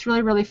for, it's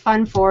really, really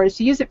fun for, is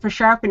to use it for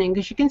sharpening,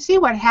 because you can see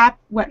what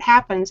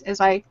happens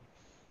as I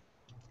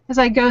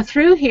go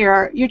through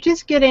here. You're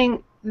just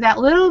getting that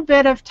little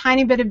bit of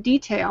tiny bit of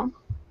detail.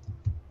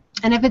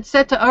 And if it's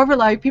set to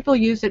overlay, people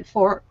use it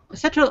for,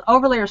 set to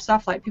overlay or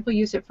soft light, people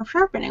use it for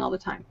sharpening all the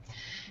time.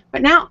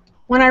 But now,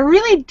 when I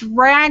really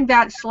drag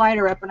that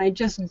slider up and I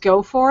just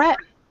go for it,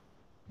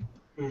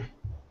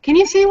 can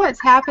you see what's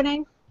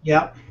happening?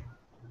 Yep.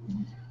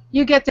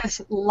 you get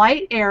this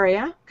light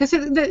area, because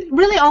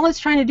really all it's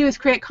trying to do is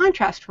create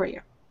contrast for you.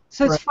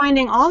 So it's Right.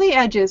 finding all the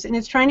edges, and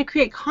it's trying to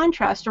create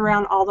contrast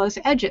around all those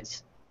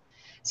edges.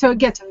 So it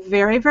gets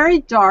very, very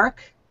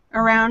dark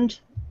around.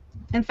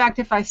 In fact,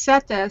 if I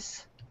set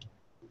this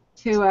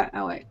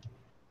to,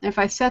 if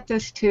I set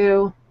this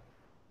to,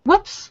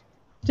 whoops,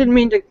 didn't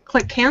mean to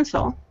click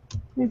cancel.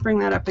 Let me bring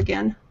that up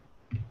again.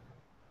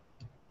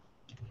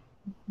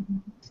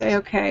 Say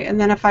OK, and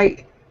then if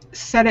I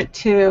set it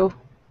to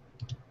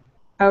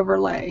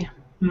overlay.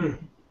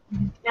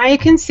 Now you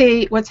can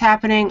see what's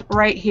happening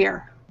right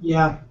here.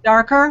 Yeah.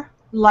 Darker,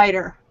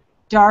 lighter,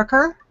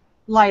 darker,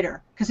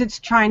 lighter, because it's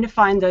trying to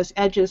find those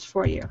edges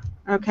for you.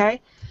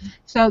 Okay,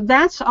 so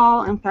that's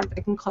all. In fact,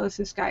 I can close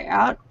this guy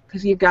out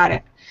because you got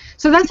it.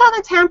 So that's all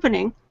that's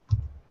happening.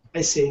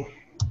 I see.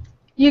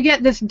 You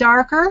get this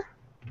darker.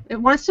 It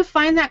wants to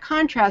find that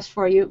contrast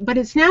for you, but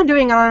it's now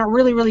doing it on a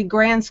really, really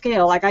grand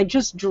scale. Like I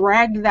just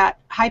dragged that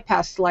high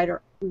pass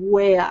slider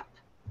way up.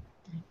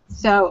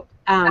 So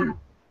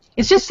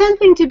it's just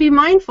something to be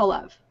mindful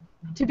of,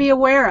 to be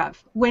aware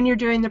of when you're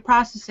doing the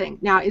processing.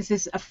 Now, is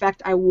this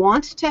effect I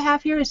want to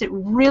have here? Is it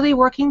really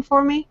working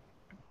for me?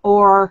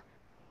 Or,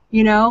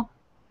 you know,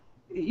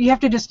 you have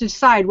to just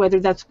decide whether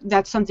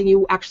that's something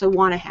you actually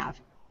want to have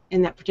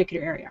in that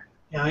particular area.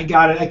 Yeah, I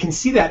got it. I can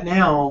see that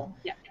now.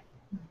 Yeah.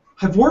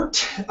 I've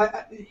worked,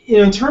 you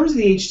know, in terms of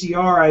the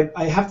HDR,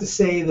 I have to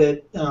say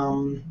that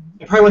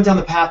I probably went down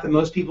the path that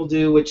most people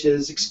do, which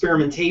is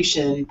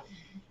experimentation.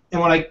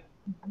 And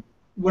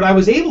what I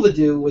was able to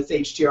do with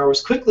HDR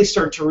was quickly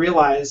start to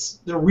realize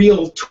the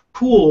real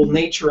tool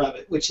nature of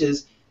it, which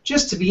is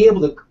just to be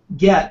able to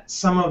get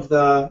some of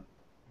the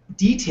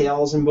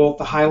details in both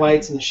the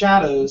highlights and the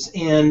shadows.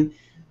 And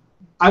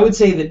I would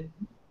say that,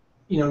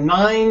 you know,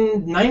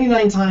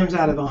 99 times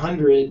out of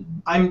 100,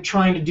 I'm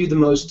trying to do the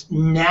most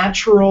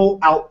natural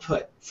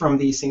output from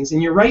these things.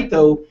 And you're right,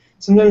 though,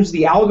 sometimes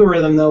the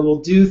algorithm, though, will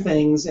do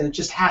things, and it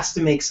just has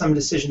to make some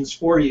decisions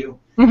for you.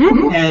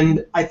 Mm-hmm.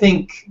 And I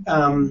think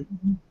the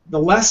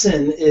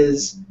lesson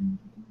is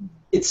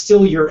it's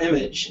still your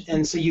image.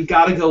 And so you've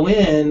got to go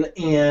in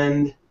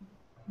and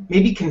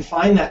maybe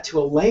confine that to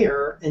a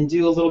layer and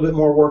do a little bit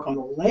more work on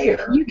the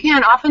layer. You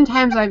can.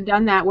 Oftentimes I've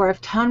done that where I've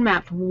tone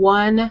mapped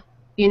one,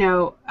 you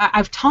know,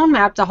 I've tone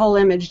mapped the whole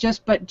image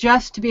just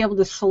to be able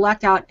to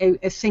select out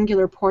a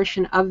singular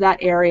portion of that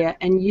area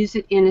and use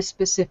it in a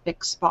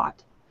specific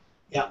spot.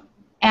 Yeah.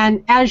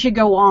 And as you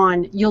go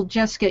on, you'll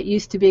just get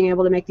used to being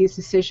able to make these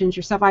decisions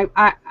yourself.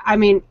 I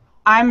mean,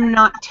 I'm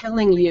not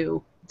telling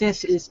you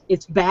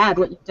it's bad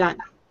what you've done.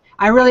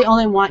 I really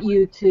only want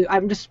you to,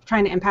 I'm just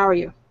trying to empower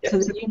you so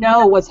that you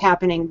know what's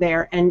happening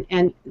there,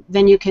 and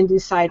then you can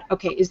decide,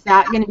 okay, is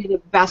that going to be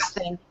the best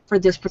thing for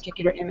this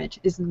particular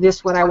image? Is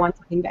this what I want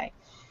to convey?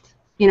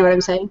 You know what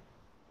I'm saying?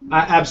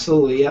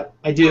 Absolutely, yep,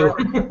 I do.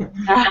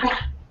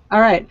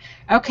 All right.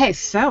 Okay,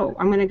 so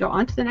I'm going to go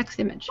on to the next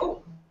image.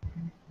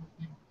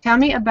 Tell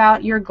me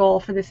about your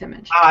goal for this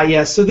image.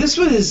 Yeah, so this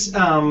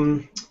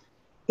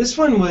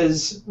one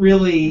was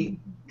really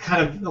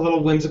kind of a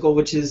little whimsical,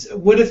 which is,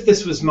 what if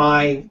this was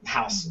my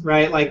house,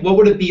 right? Like, what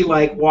would it be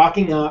like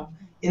walking up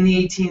in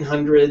the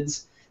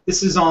 1800s?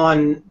 This is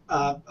on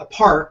a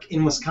park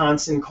in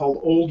Wisconsin called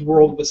Old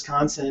World,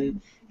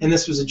 Wisconsin, and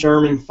this was a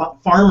German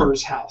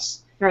farmer's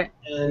house. Right.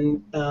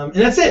 And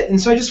that's it. And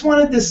so I just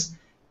wanted this,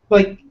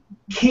 like,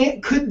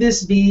 could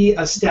this be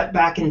a step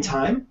back in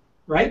time,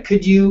 right?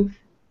 Could you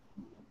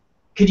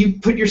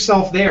put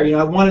yourself there? You know,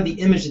 I wanted the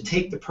image to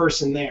take the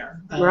person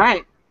there.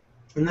 Right.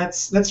 And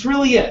that's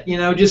really it. You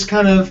know, just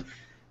kind of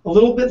a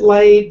little bit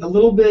light, a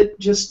little bit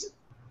just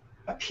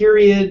a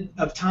period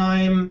of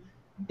time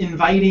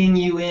inviting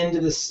you into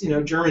this, you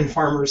know, German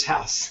farmer's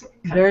house.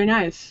 Very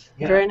nice.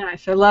 Yeah. Very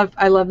nice. I love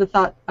the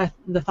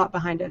thought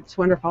behind it. It's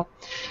wonderful.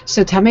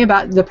 So tell me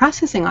about the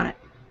processing on it.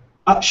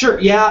 Sure.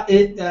 Yeah,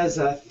 it has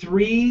a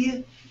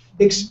 3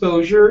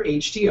 exposure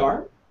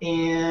HDR,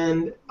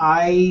 and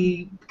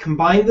I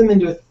combined them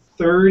into a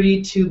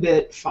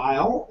 32-bit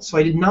file. So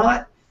I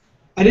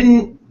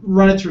didn't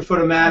run it through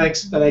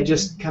Photomatics, but I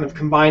just kind of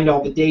combined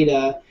all the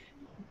data,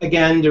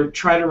 again, to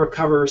try to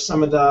recover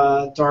some of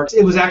the darks.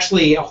 It was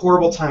actually a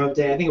horrible time of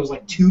day. I think it was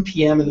like 2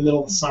 p.m. in the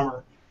middle of the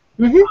summer.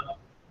 Mm-hmm.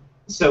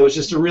 So it was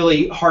just a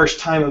really harsh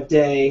time of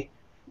day.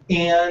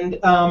 And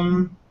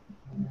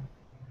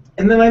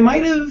then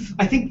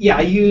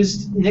I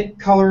used Nik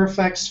Color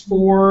Effects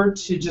 4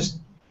 to just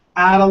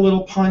add a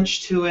little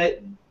punch to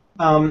it.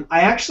 I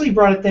actually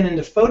brought it then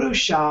into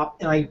Photoshop,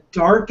 and I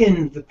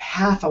darkened the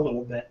path a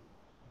little bit.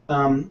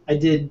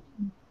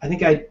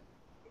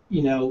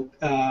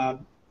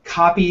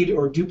 Copied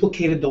or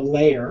duplicated the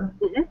layer,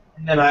 Mm-hmm.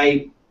 and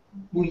then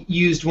we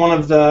used one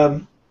of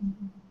the,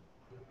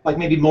 like,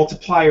 maybe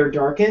multiplier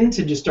darken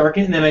to just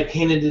darken, and then I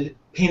painted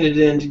it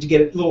in to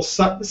get a little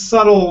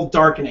subtle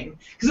darkening,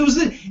 because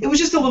it was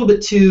just a little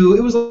bit too,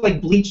 it was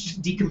like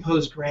bleached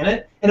decomposed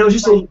granite, and it was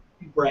just a little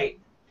too bright,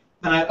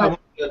 and I wanted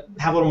to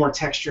have a little more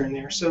texture in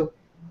there. So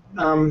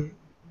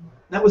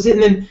that was it.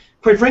 And then,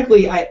 quite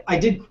frankly, I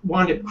did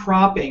wind up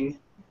cropping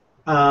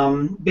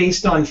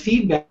based on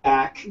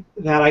feedback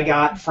that I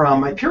got from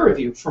my peer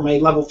review for my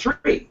level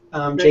 3.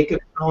 Jacob,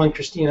 Colin,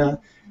 Christina,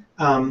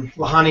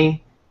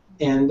 Lahani,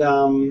 and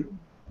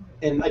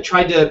I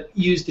tried to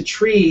use the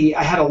tree.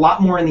 I had a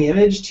lot more in the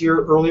image, to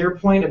your earlier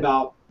point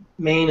about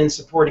main and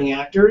supporting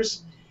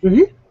actors. Mm-hmm.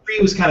 The tree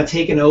was kind of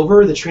taken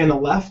over, the tree on the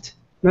left.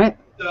 Right.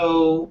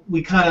 So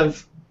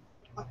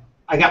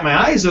I got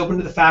my eyes open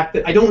to the fact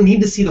that I don't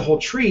need to see the whole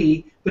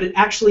tree, but it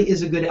actually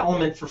is a good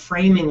element for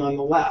framing on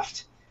the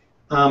left.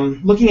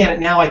 Looking at it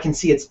now, I can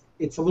see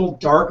it's a little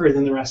darker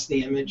than the rest of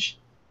the image.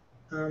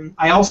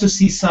 I also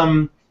see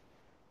some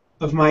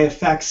of my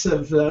effects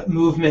of the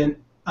movement.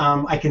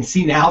 I can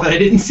see now that I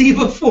didn't see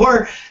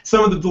before.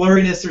 Some of the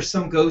blurriness or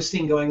some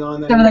ghosting going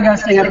on. Some of the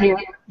ghosting up here.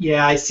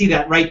 Yeah, I see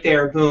that right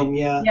there. Boom.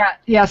 Yeah.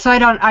 Yeah. So I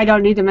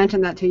don't need to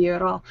mention that to you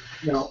at all.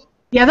 No.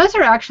 Yeah, those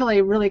are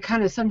actually really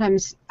kind of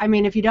sometimes. I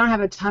mean, if you don't have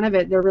a ton of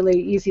it, they're really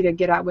easy to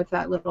get out with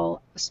that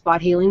little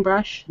spot healing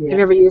brush. Yeah. Have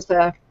you ever used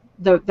that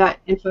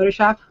in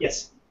Photoshop?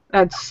 Yes.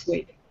 That's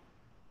sweet.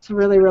 It's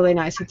really, really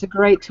nice. It's a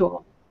great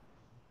tool.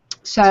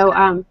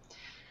 So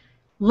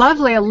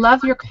lovely. I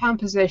love your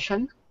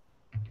composition.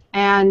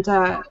 And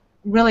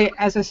really,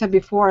 as I said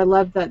before, I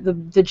love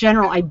the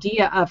general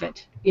idea of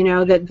it. You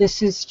know, that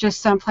this is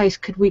just someplace.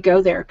 Could we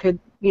go there? Could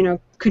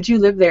you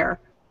live there?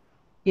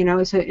 You know,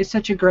 it's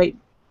such a great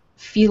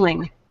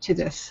feeling to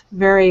this.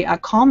 Very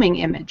calming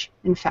image,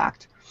 in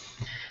fact.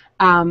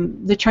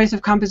 The choice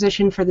of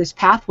composition for this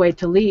pathway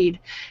to lead.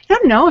 I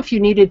don't know if you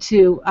needed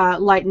to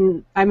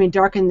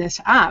darken this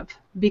up,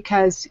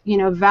 because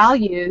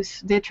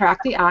values, they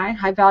attract the eye.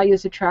 High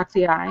values attract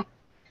the eye.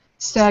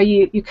 So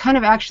you kind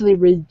of actually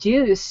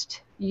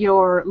reduced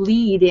your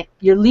lead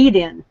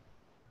in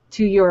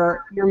to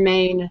your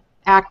main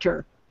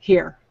actor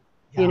here,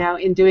 Yeah.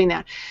 in doing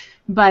that.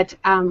 But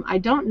I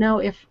don't know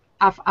if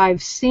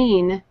I've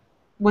seen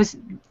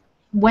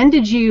when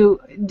did you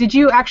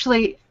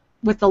actually,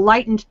 with the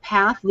lightened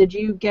path, did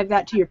you give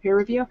that to your peer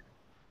review?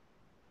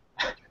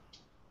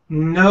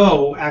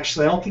 No,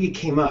 actually, I don't think it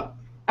came up.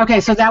 Okay,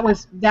 so that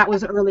was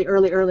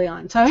early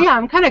on. So yeah,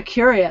 I'm kind of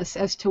curious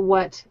as to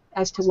what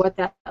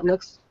that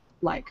looks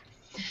like.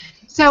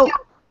 So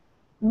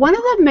one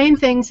of the main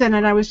things that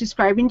I was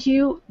describing to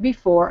you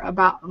before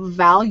about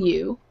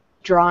value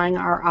drawing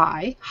our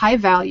eye, high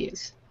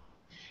values,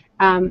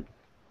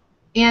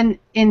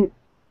 in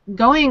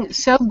going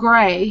so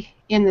gray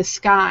in the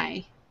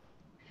sky,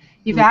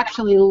 you've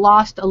actually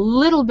lost a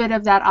little bit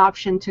of that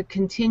option to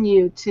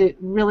continue to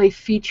really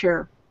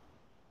feature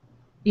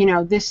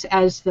this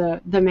as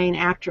the main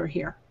actor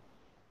here.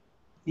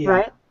 Yeah.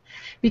 Right?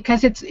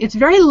 Because it's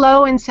very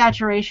low in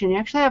saturation. You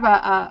actually have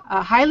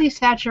a highly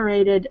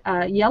saturated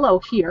yellow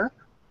here,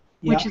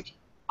 which is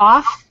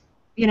off.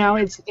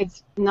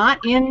 It's not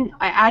in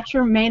at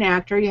your main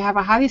actor. You have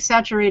a highly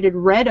saturated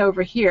red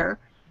over here,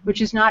 which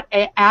is not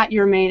at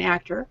your main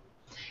actor.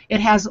 It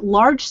has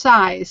large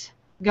size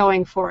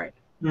going for it.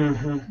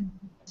 Mm-hmm.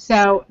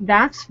 So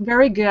that's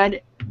very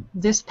good.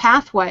 This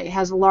pathway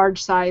has a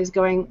large size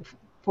going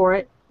for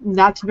it.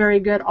 That's very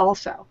good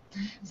also.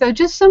 So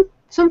just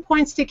some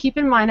points to keep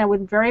in mind. I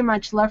would very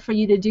much love for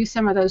you to do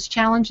some of those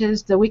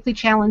challenges, the weekly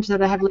challenge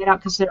that I have laid out,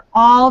 because they're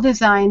all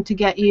designed to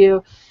get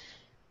you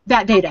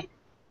that data.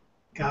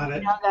 Got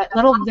it.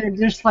 They're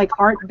just like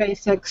art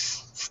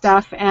basics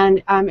stuff,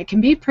 and it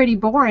can be pretty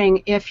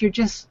boring if you're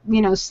just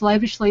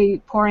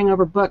slavishly poring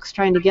over books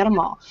trying to get them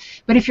all.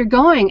 But if you're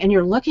going and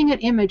you're looking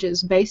at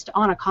images based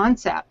on a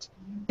concept,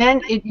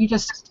 then you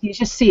just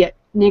see it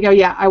and you go,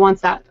 yeah, I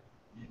want that.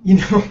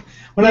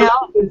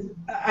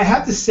 I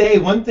have to say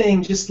one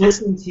thing, just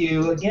listening to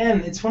you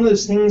again, it's one of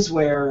those things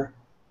where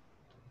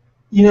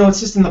it's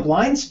just in the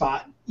blind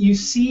spot. You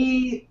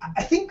see,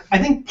 I think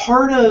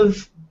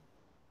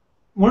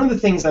one of the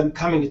things I'm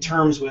coming to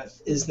terms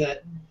with is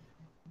that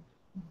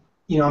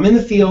I'm in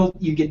the field,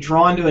 you get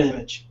drawn to an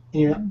image,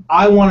 and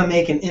I want to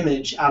make an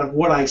image out of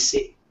what I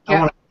see. Yeah. I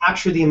want to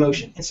capture the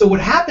emotion. And so what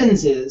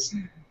happens is,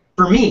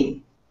 for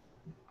me,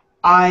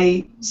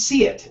 I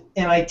see it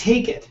and I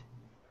take it.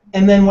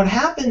 And then what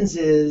happens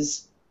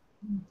is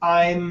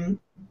I'm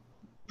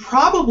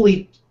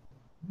probably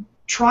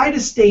try to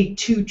stay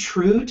too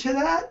true to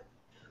that.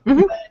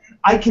 Mm-hmm. But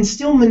I can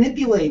still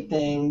manipulate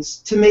things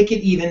to make it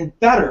even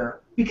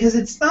better, because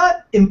it's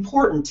not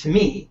important to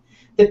me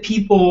that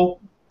people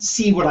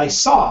see what I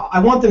saw. I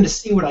want them to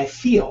see what I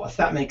feel, if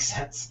that makes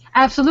sense.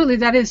 Absolutely.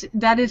 That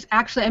is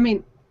actually, I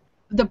mean,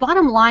 the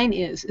bottom line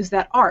is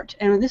that art,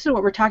 and this is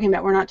what we're talking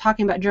about. We're not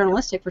talking about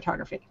journalistic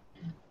photography.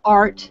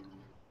 Art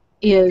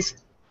is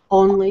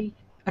only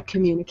a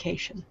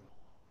communication.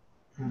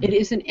 It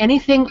isn't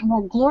anything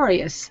more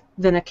glorious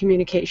than a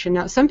communication.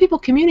 Now, some people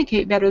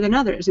communicate better than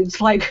others. It's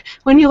like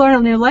when you learn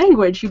a new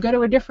language, you go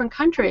to a different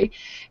country,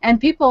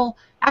 and people,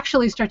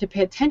 actually start to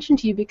pay attention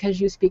to you because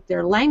you speak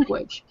their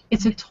language.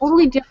 It's a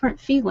totally different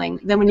feeling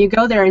than when you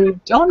go there and you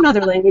don't know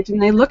their language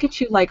and they look at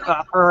you like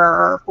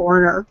a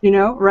foreigner, you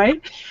know, right?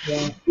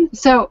 Yeah.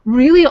 So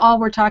really all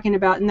we're talking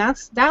about, and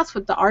that's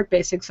what the art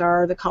basics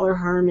are, the color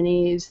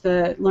harmonies,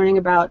 the learning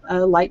about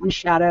light and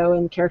shadow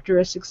and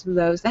characteristics of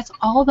those. That's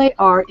all they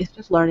are, is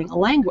just learning a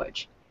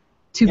language.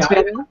 Yeah,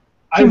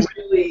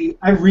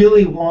 I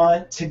really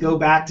want to go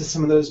back to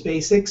some of those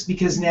basics,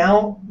 because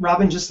now,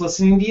 Robin, just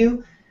listening to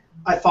you,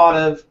 I thought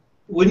of,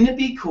 wouldn't it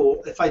be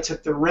cool if I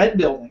took the red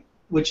building,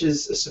 which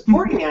is a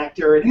supporting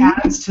actor, it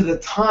adds to the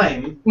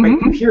time, right,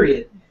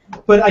 period,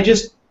 but I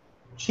just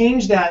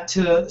changed that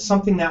to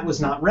something that was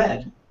not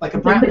red, like a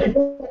brown,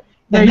 and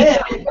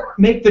then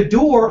make the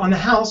door on the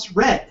house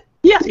red.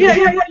 Yeah.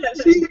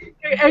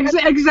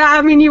 Exactly.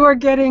 I mean, you are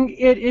getting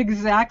it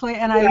exactly,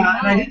 and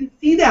I didn't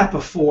see that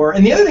before.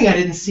 And the other thing I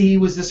didn't see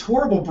was this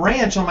horrible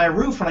branch on my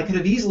roof, and I could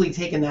have easily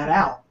taken that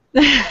out.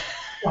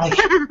 Like,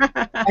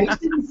 I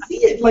just didn't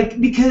see it,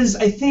 like, because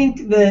I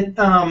think that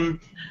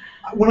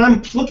when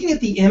I'm looking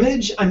at the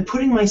image, I'm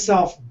putting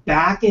myself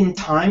back in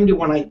time to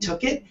when I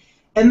took it,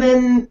 and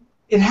then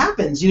it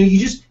happens. You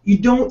know, you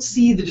don't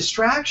see the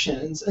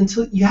distractions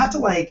until you have to,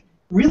 like,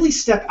 really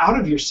step out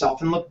of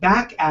yourself and look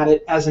back at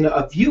it as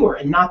a viewer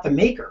and not the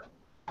maker.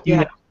 You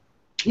know?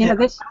 Yeah, I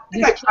don't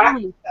think I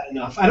practice that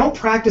enough. I don't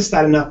practice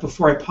that enough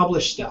before I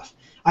publish stuff.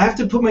 I have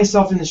to put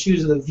myself in the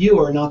shoes of the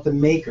viewer, not the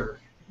maker.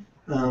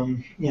 I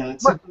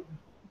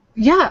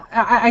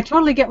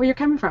totally get where you're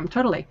coming from.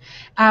 Totally.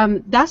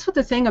 That's what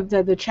the thing of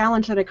the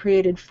challenge that I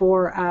created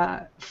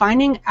for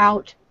finding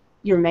out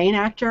your main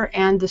actor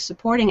and the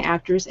supporting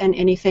actors and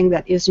anything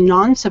that is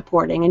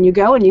non-supporting, and you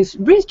go and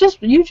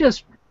you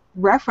just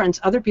reference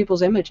other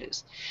people's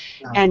images,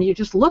 and you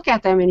just look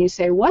at them and you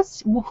say, what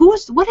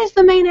is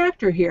the main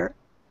actor here,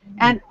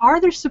 and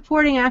are there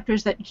supporting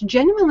actors that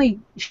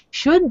genuinely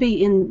should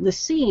be in the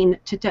scene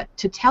to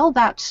tell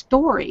that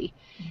story,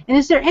 and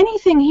is there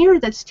anything here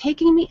that's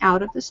taking me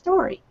out of the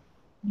story?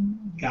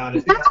 Got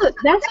it. That's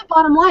the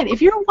bottom line.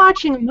 If you're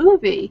watching a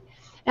movie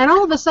and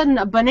all of a sudden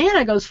a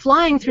banana goes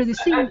flying through the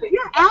scene,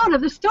 you're out of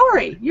the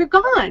story. You're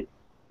gone.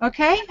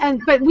 Okay?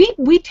 But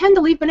we tend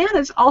to leave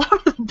bananas all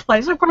over the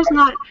place. Of course,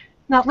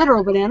 not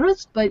literal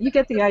bananas, but you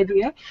get the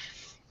idea.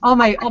 All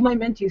my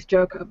mentees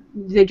joke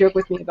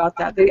with me about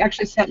that. They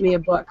actually sent me a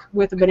book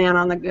with a banana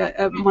on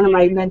the. One of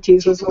my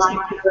mentees was lying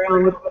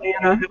around with a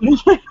banana. It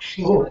was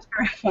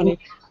very funny.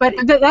 But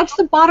that's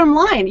the bottom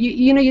line.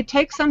 You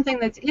take something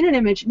that's in an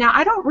image. Now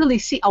I don't really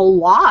see a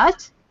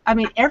lot. I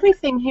mean,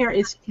 everything here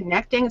is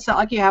connecting. It's not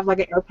like you have like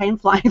an airplane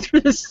flying through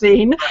the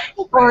scene,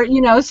 or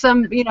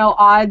some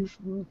odd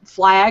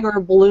flag or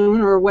balloon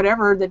or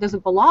whatever that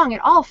doesn't belong. It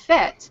all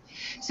fits.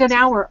 So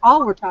now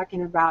we're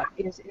talking about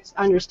is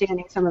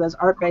understanding some of those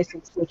art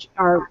basics, which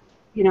are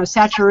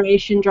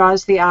saturation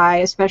draws the eye,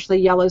 especially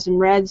yellows and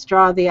reds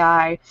draw the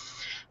eye.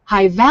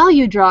 High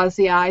value draws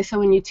the eye, so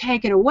when you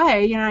take it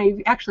away,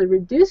 you've actually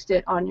reduced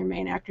it on your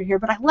main actor here.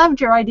 But I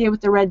loved your idea with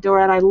the red door,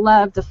 and I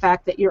love the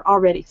fact that you're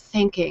already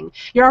thinking,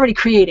 you're already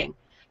creating,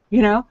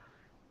 your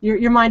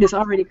mind is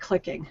already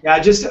clicking. Yeah,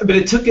 but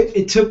it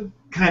took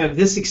kind of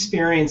this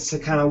experience to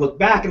kind of look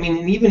back. I mean,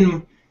 and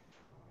even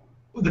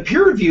the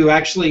peer review,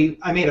 actually,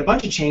 I made a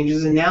bunch of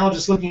changes, and now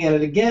just looking at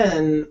it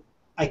again,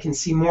 I can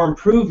see more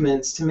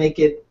improvements to make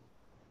it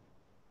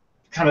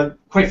kind of,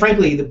 quite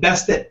frankly, the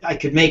best that I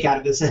could make out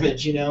of this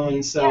image,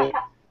 and so.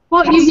 Yeah.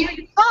 Well,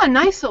 you saw a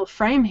nice little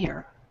frame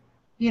here,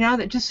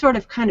 that just sort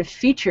of kind of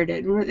featured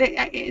it, and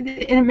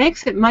it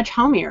makes it much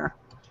homier.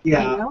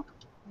 Yeah.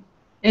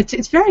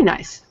 It's very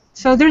nice.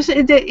 So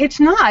it's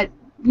not,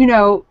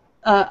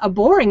 a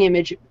boring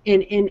image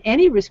in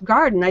any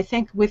regard, and I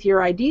think with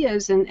your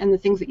ideas and the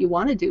things that you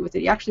want to do with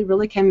it, you actually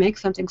really can make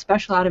something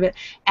special out of it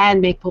and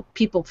make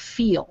people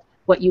feel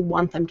what you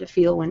want them to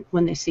feel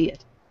when they see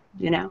it,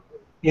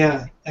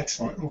 Yeah,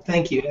 excellent. Well,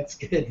 thank you. That's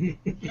good.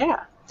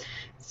 Yeah.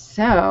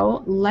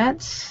 So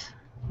let's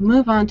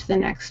move on to the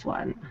next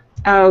one.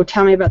 Oh,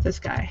 tell me about this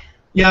guy.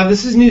 Yeah,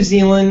 this is New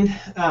Zealand,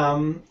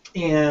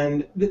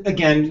 and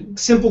again,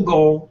 simple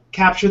goal,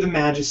 capture the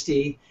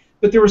majesty.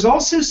 But there was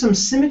also some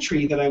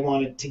symmetry that I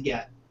wanted to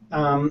get.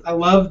 I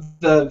love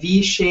the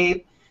V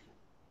shape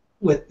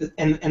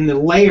and the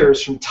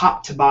layers from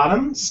top to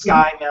bottom: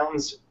 sky,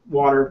 mountains,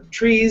 water,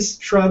 trees,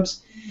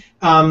 shrubs.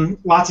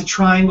 Lots of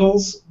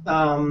triangles.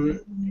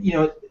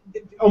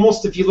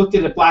 Almost if you looked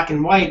at it black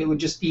and white, it would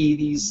just be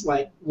these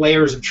like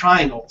layers of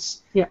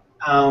triangles. Yeah.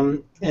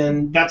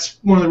 And that's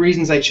one of the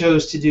reasons I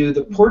chose to do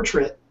the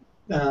portrait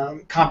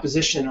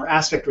composition or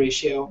aspect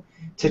ratio,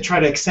 to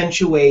try to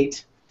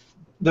accentuate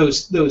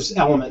those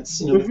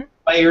elements.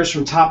 Layers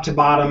from top to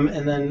bottom,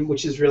 and then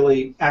which is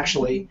really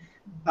actually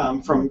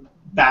from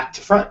back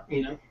to front.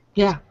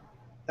 Yeah.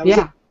 That was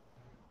it.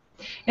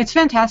 It's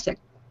fantastic.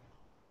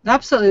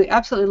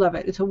 Absolutely love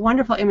it. It's a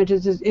wonderful image.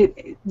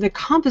 The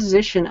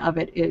composition of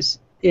it is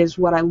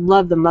what I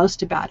love the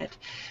most about it.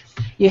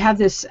 You have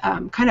this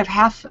kind of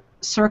half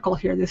circle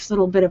here, this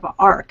little bit of an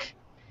arc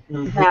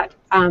that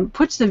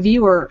puts the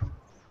viewer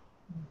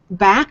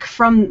back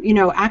from, you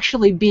know,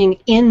 actually being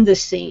in the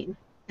scene,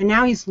 and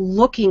now he's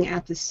looking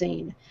at the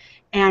scene,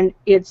 and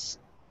it's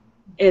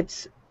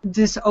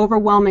this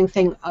overwhelming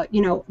thing,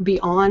 you know,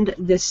 beyond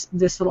this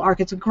little arc.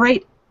 It's a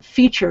great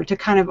feature to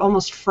kind of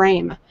almost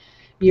frame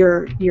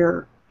your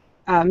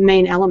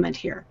main element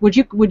here. Would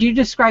you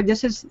describe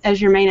this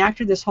as your main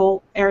actor, this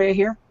whole area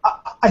here?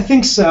 I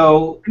think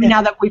so. I mean,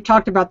 now that we've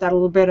talked about that a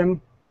little bit,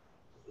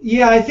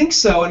 yeah, I think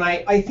so, and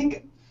I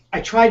think I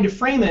tried to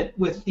frame it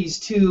with these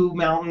two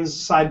mountains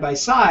side by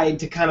side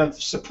to kind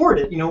of support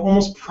it, you know,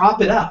 almost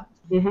prop it up.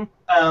 mm-hmm.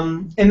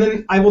 And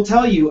then I will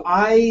tell you,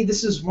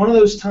 this is one of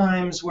those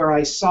times where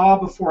I saw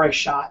before I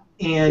shot,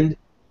 and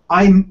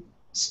I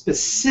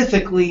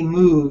specifically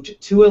moved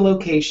to a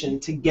location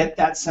to get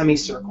that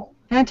semicircle.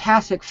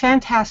 Fantastic,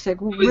 fantastic,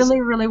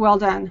 really, really well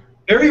done.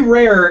 Very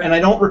rare, and I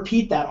don't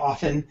repeat that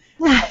often.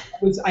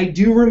 I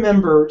do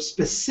remember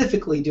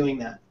specifically doing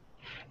that.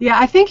 Yeah,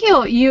 I think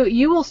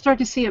you will start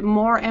to see it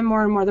more and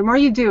more and more. The more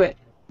you do it,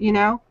 you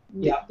know,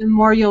 yeah, the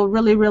more you'll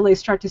really, really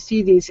start to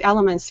see these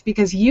elements,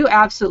 because you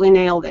absolutely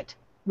nailed it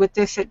with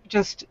this. It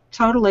just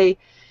totally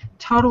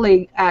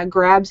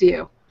grabs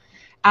you.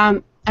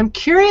 I'm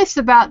curious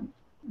about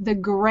the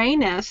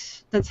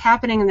grayness that's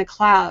happening in the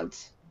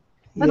clouds.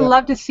 I'd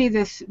love to see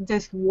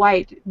this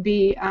white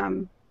be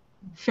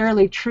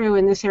fairly true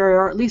in this area,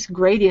 or at least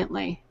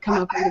gradiently come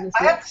up into this.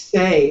 I have to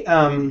say,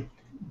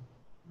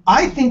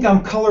 I think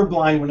I'm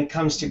colorblind when it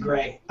comes to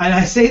gray, and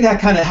I say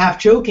that kind of half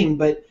joking,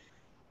 but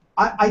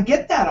I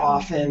get that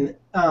often.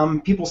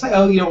 People say,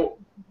 "Oh, you know,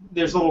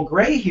 there's a little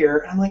gray here,"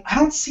 and I'm like, "I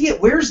don't see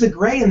it. Where's the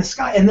gray in the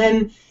sky?" And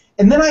then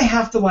I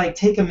have to like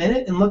take a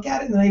minute and look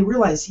at it, and then I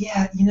realize,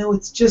 yeah, you know,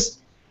 it's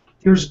just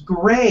there's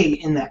gray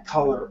in that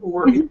color,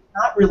 or it's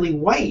not really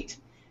white.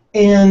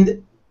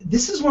 And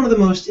this is one of the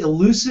most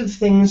elusive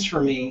things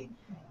for me,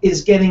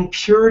 is getting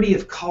purity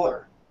of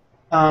color.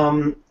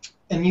 And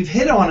you've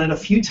hit on it a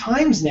few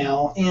times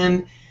now,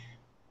 and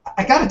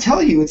I got to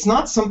tell you, it's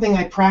not something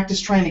I practice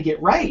trying to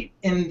get right,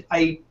 and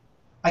I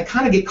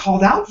kind of get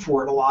called out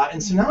for it a lot,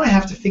 and so now I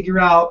have to figure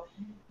out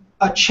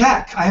a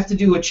check. I have to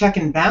do a check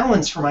and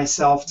balance for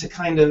myself to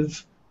kind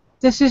of...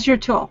 This is your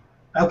tool.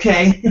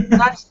 Okay.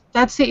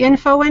 That's the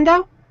info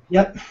window?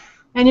 Yep.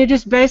 And you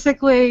just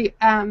basically,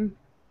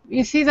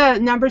 you see the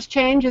numbers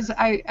change as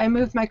I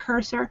move my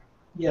cursor?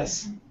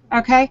 Yes.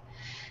 Okay.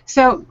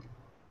 So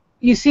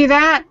you see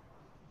that?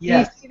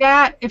 Yes. You see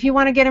that? If you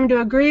want to get them to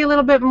agree a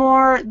little bit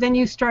more, then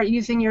you start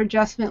using your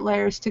adjustment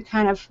layers to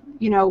kind of,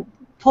 you know,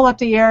 pull up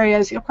the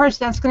areas. Of course,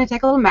 that's going to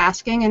take a little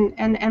masking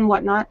and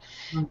whatnot.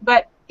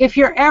 But if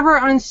you're ever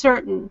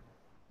uncertain,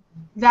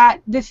 that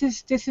this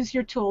is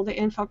your tool, the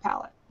info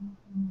palette.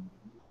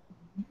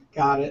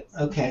 Got it.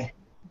 Okay.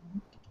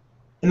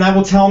 And that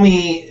will tell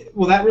me,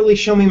 will that really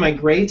show me my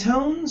gray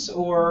tones,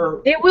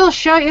 or? It will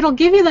show, it'll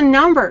give you the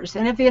numbers,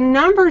 and if the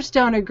numbers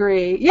don't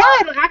agree, yeah,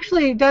 it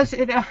actually does,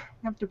 I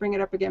have to bring it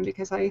up again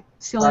because I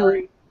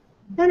silly,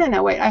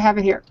 no, wait, I have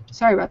it here.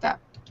 Sorry about that.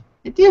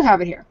 I do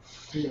have it here.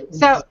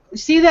 So,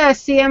 see the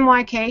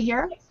CMYK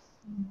here?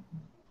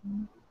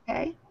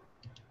 Okay.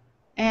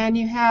 And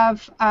you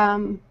have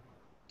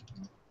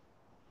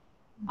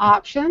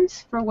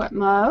options for what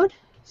mode.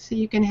 So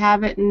you can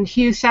have it in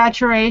hue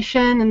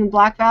saturation and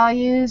black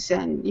values,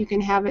 and you can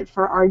have it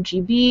for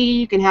RGB,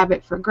 you can have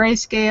it for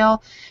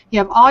grayscale. You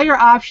have all your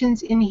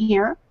options in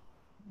here.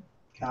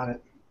 Got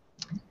it.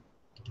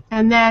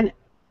 And then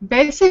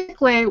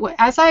basically,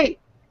 as I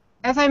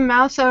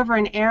mouse over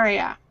an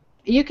area,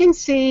 you can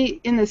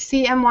see in the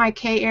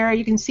CMYK area,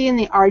 you can see in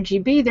the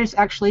RGB, there's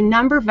actually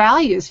number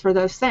values for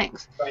those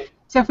things. Right.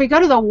 So if we go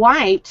to the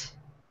white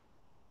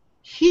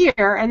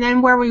here, and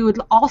then where we would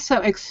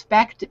also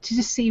expect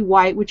to see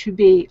white, which would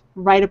be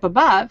right up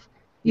above,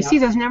 you see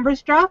those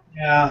numbers drop?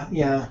 Yeah,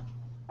 yeah.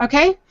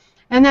 Okay,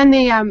 and then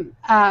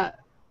the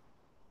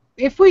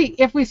if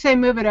we say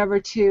move it over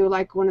to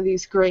like one of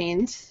these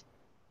greens,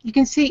 you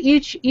can see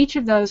each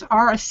of those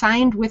are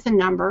assigned with a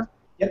number.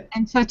 Yep.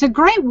 And so it's a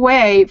great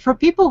way for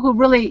people who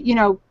really, you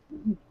know,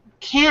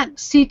 can't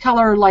see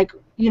color like,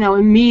 you know,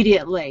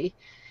 immediately,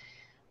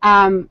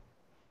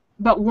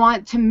 but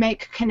want to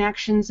make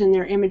connections in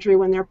their imagery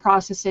when they're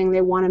processing.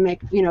 They want to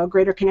make, you know, a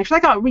greater connection.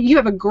 Like you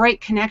have a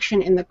great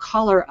connection in the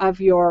color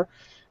of your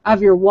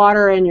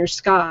water and your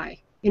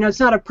sky. You know, it's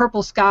not a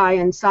purple sky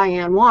and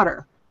cyan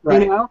water.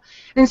 Right. You know,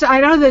 and so I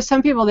know that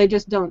some people they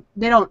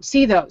don't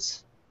see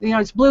those. You know,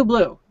 it's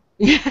blue.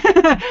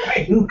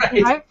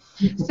 Right.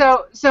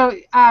 So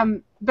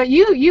but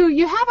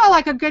you have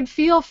like a good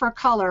feel for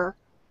color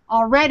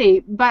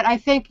already, but I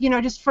think, you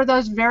know, just for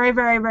those very,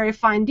 very, very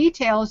fine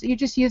details, you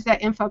just use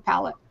that info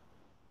palette.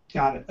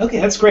 Got it. Okay,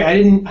 that's great.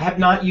 I have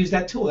not used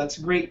that tool. That's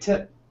a great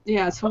tip.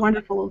 Yeah, it's a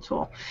wonderful little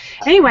tool.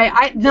 Anyway,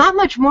 not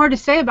much more to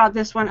say about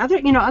this one,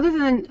 other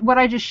than what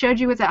I just showed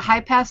you with that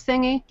high pass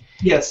thingy.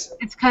 Yes.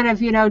 It's kind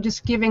of, you know,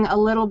 just giving a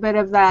little bit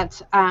of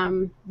that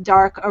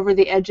dark over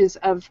the edges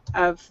of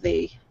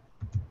the.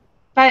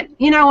 But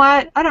you know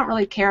what? I don't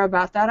really care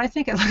about that. I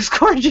think it looks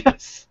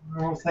gorgeous.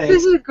 Oh, thanks.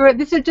 This is great.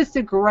 This is just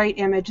a great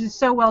image. It's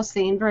so well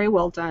seen. Very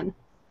well done.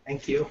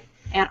 Thank you.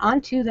 And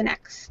on to the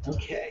next.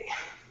 Okay.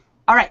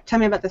 All right, tell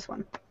me about this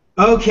one.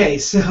 Okay,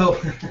 so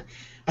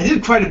I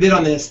did quite a bit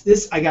on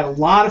this. I got a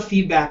lot of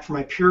feedback from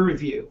my peer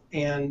review.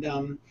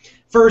 And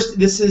first,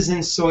 this is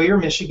in Sawyer,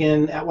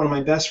 Michigan, at one of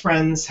my best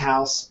friend's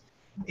house.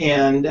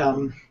 And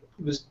it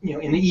was,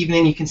 in the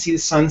evening, you can see the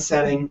sun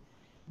setting.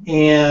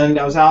 And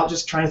I was out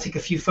just trying to take a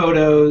few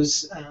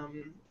photos.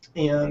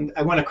 And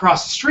I went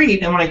across the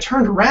street, and when I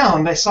turned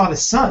around, I saw the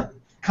sun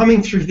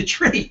coming through the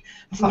tree.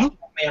 I thought,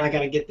 oh, man, I got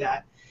to get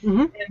that.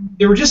 And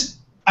there were just,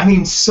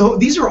 so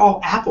these are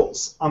all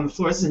apples on the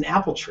floor. This is an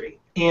apple tree.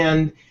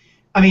 And,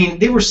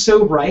 they were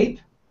so ripe.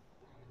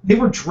 They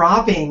were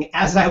dropping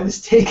as I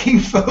was taking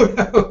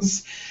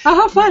photos. Oh,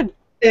 how fun.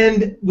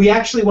 And we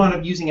actually wound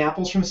up using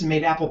apples from this and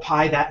made apple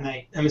pie that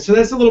night. So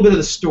that's a little bit of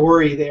the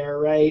story there,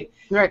 right?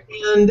 Right.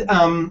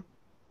 And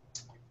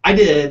I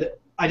did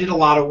a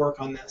lot of work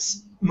on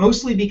this,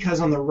 mostly because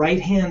on the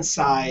right-hand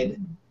side,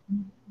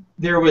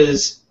 there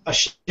was a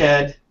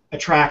shed, a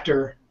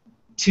tractor,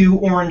 2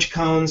 orange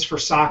cones for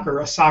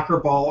soccer, a soccer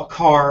ball, a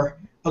car,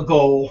 a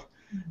goal.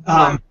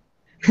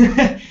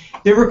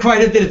 There were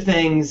quite a bit of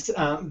things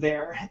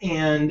there.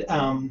 And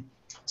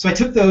so I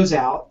took those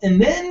out. And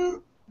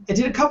then I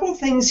did a couple of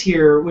things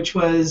here, which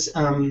was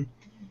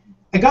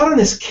I got on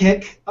this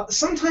kick.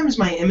 Sometimes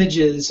my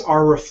images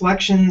are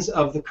reflections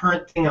of the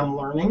current thing I'm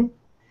learning.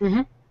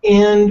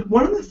 And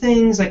one of the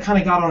things I kind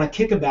of got on a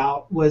kick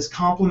about was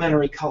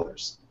complementary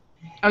colors.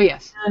 Oh,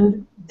 yes.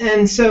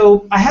 And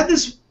so I had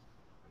this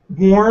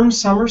warm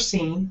summer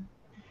scene,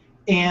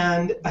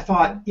 and I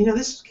thought,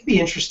 this could be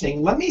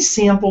interesting. Let me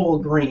sample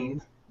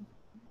green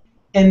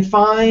and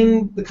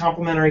find the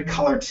complementary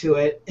color to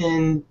it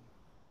and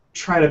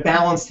try to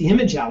balance the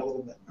image out a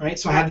little bit, right?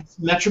 So I had this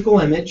symmetrical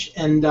image,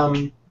 and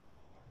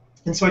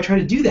so I tried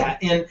to do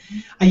that. And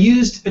I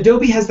used,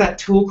 Adobe has that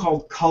tool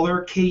called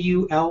Color,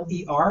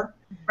 K-U-L-E-R.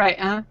 Right,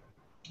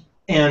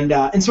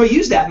 And so I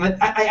used that, and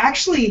I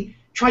actually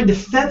tried to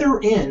feather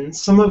in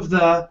some of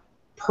the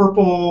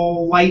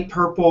purple, light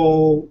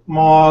purple,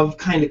 mauve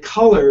kind of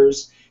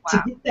colors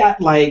to get that,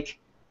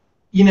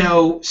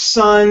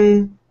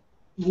 sun,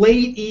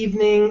 late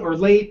evening or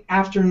late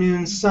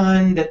afternoon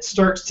sun that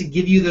starts to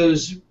give you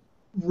those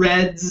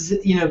reds,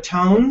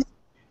 tones.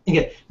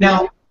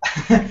 Now,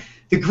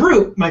 the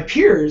group, my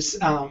peers,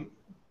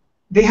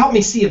 they helped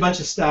me see a bunch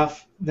of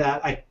stuff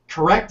that I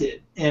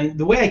corrected. And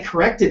the way I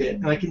corrected it,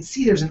 and I can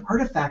see there's an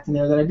artifact in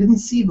there that I didn't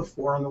see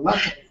before on the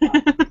left-hand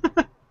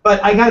side.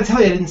 But I got to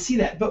tell you, I didn't see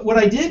that. But what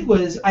I did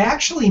was I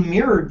actually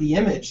mirrored the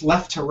image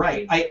left to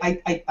right.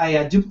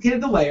 I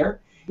duplicated the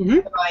layer,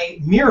 and I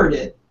mirrored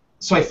it,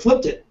 so I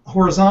flipped it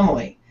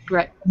horizontally.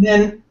 Right. And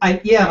then I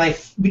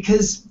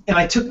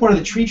took one of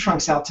the tree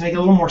trunks out to make it a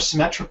little more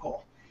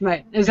symmetrical.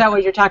 Right. Is that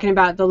what you're talking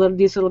about?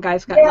 These little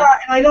guys got. Yeah,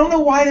 and I don't know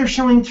why they're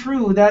showing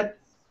through. That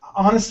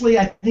honestly,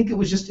 I think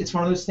it's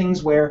one of those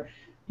things where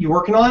you're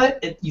working on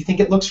it, you think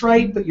it looks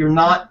right, but you're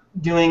not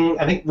doing,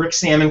 I think Rick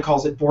Salmon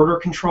calls it border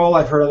control.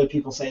 I've heard other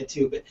people say it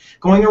too, but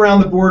going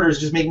around the borders,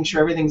 just making sure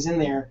everything's in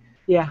there.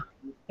 Yeah.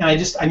 And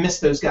I miss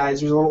those guys.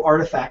 There's a little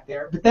artifact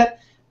there. But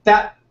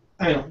that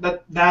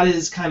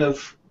is kind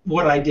of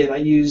what I did.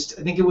 I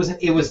think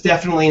it was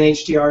definitely an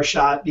HDR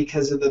shot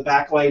because of the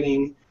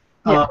backlighting.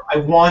 Yeah. I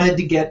wanted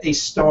to get a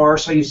star,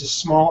 so I used a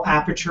small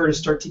aperture to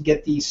start to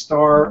get the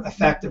star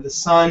effect of the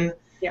sun.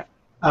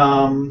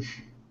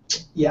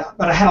 Yeah.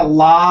 But I had a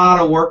lot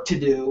of work to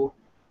do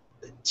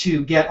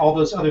to get all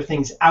those other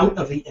things out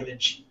of the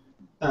image.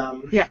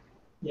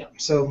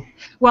 So.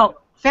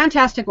 Well,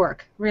 fantastic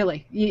work,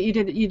 really. You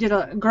did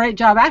a great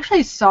job. I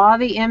actually saw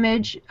the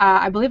image.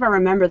 I believe I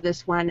remember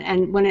this one,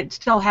 and when it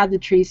still had the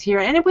trees here,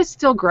 and it was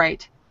still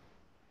great.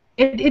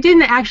 It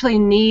didn't actually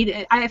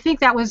need. I think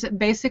that was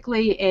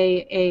basically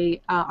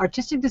a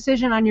artistic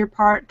decision on your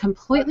part.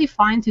 Completely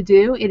fine to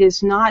do. It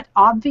is not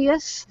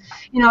obvious.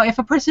 If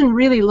a person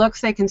really looks,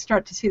 they can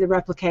start to see the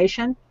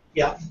replication.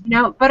 Yeah.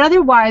 But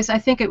otherwise, I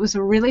think it was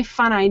a really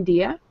fun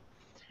idea.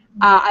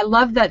 I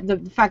love that the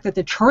fact that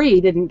the tree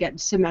didn't get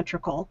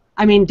symmetrical.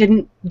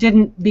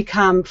 Didn't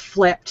become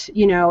flipped,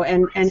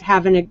 and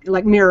have a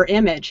mirror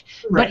image,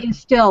 right. But it's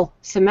still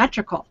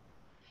symmetrical.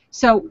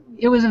 So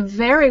it was a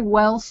very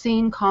well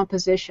seen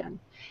composition,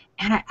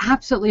 and I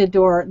absolutely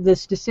adore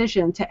this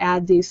decision to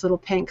add these little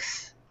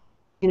pinks,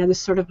 this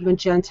sort of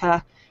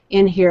magenta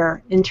in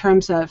here in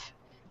terms of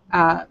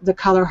the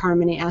color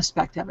harmony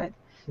aspect of it.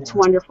 Yeah. It's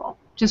wonderful,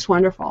 just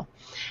wonderful.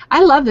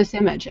 I love this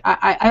image.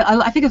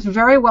 I think it's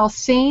very well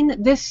seen.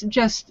 This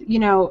just,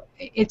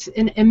 it's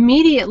an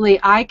immediately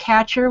eye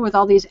catcher with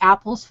all these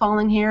apples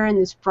falling here and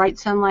this bright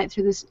sunlight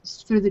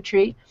through the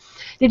tree.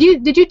 Did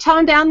you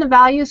tone down the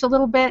values a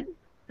little bit?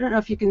 I don't know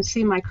if you can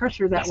see my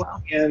cursor that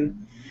well.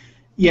 And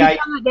yeah, did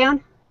you tone it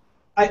down?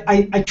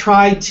 I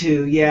tried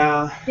to,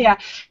 yeah. Yeah,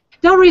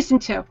 no reason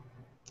to.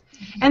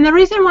 And the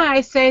reason why I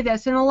say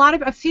this, and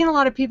I've seen a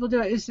lot of people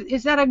do it,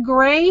 is that a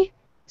gray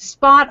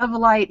spot of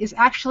light is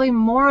actually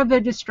more of a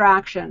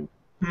distraction.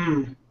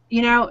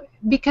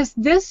 Because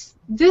this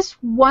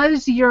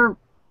was your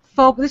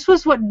this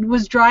was what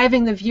was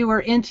driving the viewer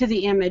into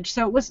the image.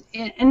 So it was,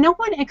 and no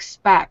one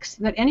expects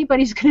that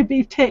anybody's going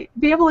to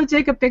be able to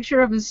take a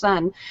picture of his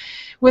sun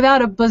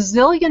without a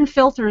bazillion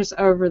filters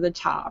over the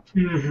top.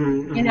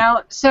 Mm-hmm. You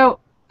know, so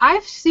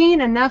I've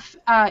seen enough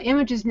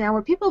images now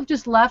where people have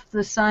just left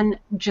the sun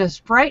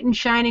just bright and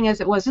shining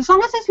as it was, as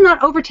long as it's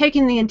not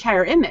overtaking the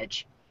entire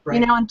image. Right.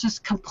 You know, and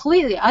just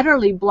completely,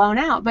 utterly blown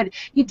out. But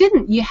you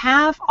didn't. You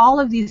have all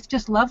of these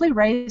just lovely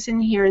rays in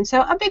here, and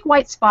so a big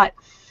white spot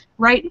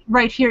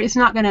right here is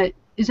not going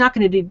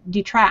to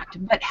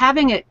detract. But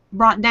having it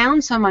brought down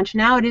so much,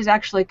 now it is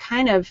actually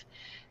kind of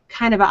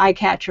an eye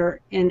catcher,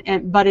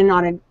 but in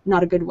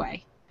not a good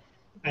way.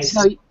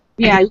 So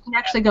yeah, you can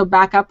actually go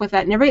back up with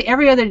that, and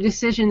every other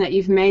decision that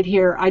you've made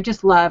here, I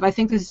just love. I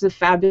think this is a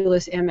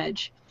fabulous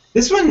image.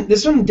 This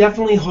one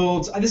definitely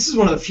holds. This is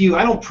one of the few.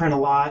 I don't print a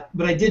lot,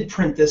 but I did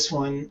print this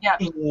one. Yeah.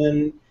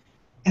 And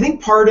I think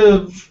part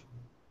of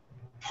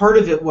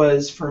it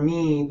was, for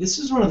me, this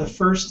is one of the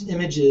first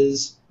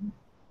images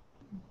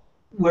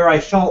where I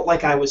felt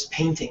like I was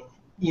painting.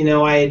 You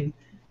know, I had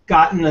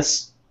gotten a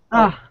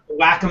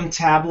Wacom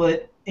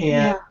tablet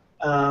and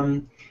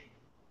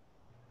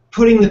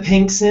putting the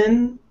pinks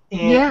in,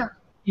 and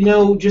you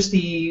know, just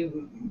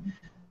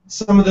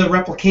some of the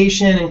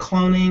replication and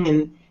cloning,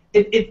 and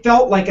it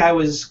felt like I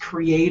was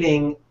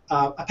creating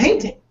a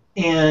painting,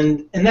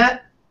 and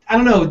that, I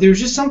don't know, there's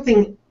just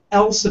something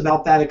else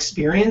about that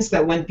experience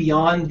that went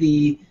beyond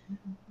the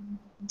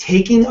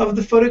taking of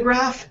the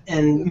photograph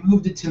and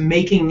moved it to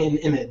making an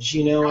image,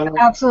 you know?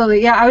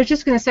 Absolutely, yeah. I was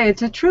just going to say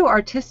it's a true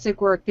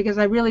artistic work because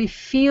I really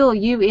feel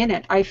you in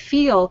it. I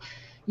feel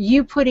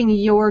you putting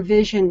your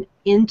vision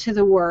into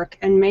the work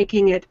and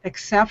making it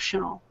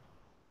exceptional.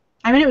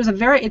 I mean, it's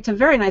a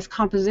very nice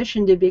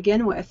composition to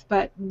begin with,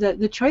 but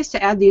the choice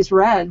to add these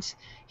reds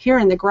here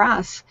in the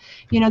grass,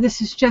 you know,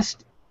 this is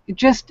just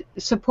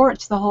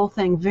supports the whole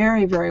thing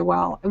very, very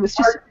well. It was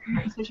just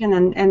a decision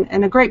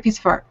and a great piece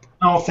of art.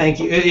 Oh, thank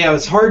you. Yeah, it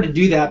was hard to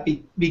do that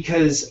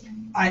because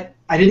I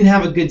didn't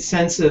have a good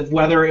sense of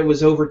whether it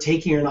was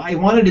overtaking or not. I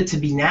wanted it to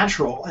be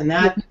natural, and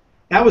that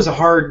was a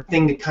hard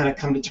thing to kind of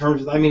come to terms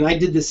with. I mean, I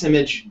did this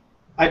image.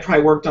 I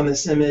probably worked on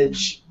this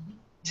image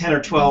 10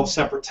 or 12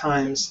 separate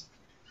times.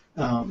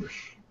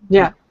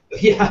 Yeah.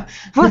 Yeah.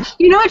 Well,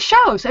 you know, it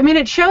shows. I mean,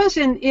 it shows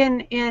in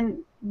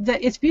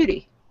its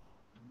beauty.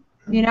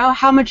 You know,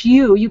 how much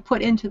you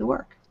put into the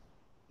work.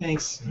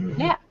 Thanks.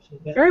 Yeah.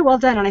 Very well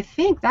done. And I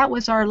think that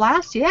was our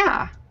last.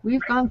 Yeah.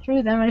 We've gone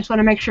through them. I just want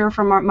to make sure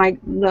from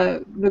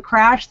the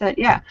crash that,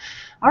 yeah.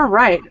 All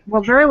right.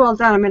 Well, very well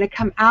done. I'm going to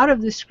come out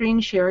of the screen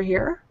share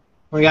here.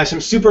 Oh my gosh,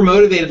 I'm super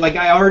motivated. Like,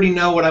 I already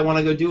know what I want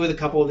to go do with a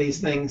couple of these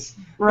things.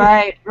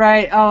 Right.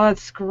 Oh,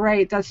 that's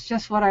great. That's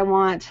just what I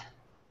want.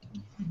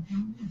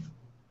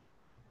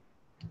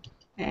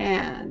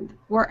 And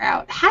we're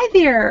out. Hi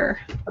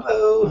there.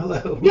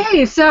 Hello.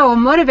 Yay, so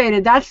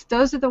motivated.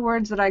 Those are the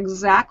words that I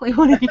exactly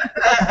want to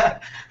hear.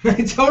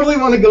 I totally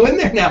want to go in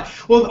there now.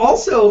 Well,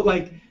 also,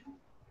 like,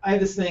 I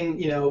have this thing,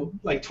 you know,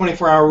 like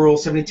 24-hour rule,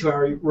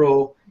 72-hour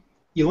rule.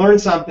 You learn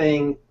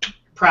something,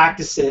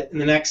 practice it in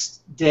the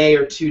next day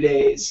or 2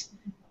 days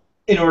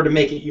in order to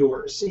make it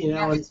yours, you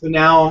know. And so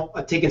now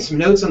I've taken some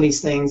notes on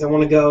these things. I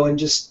want to go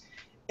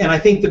and I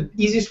think the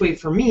easiest way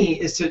for me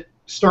is to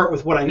start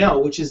with what I know,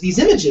 which is these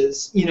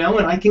images, you know,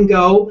 and I can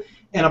go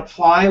and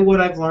apply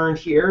what I've learned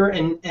here,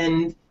 and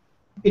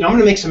you know, I'm going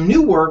to make some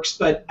new works,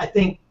 but I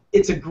think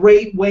it's a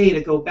great way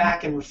to go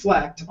back and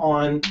reflect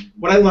on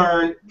what I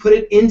learned, put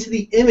it into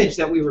the image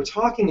that we were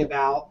talking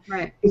about,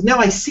 right? Because now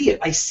I see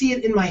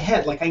it in my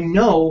head, like I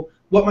know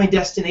what my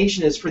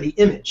destination is for the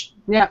image.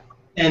 Yeah.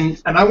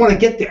 And I want to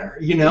get there,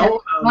 you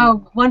know. Yeah.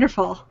 Oh,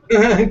 wonderful.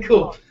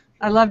 Cool.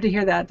 I love to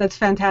hear that. That's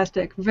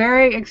fantastic.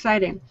 Very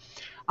exciting.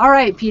 All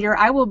right, Peter,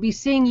 I will be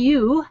seeing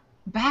you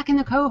back in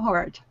the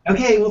cohort.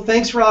 Okay, well,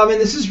 thanks, Robin.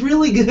 This is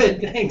really good.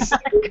 Thanks.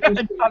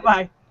 Good.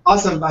 Bye-bye.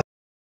 Awesome. Bye.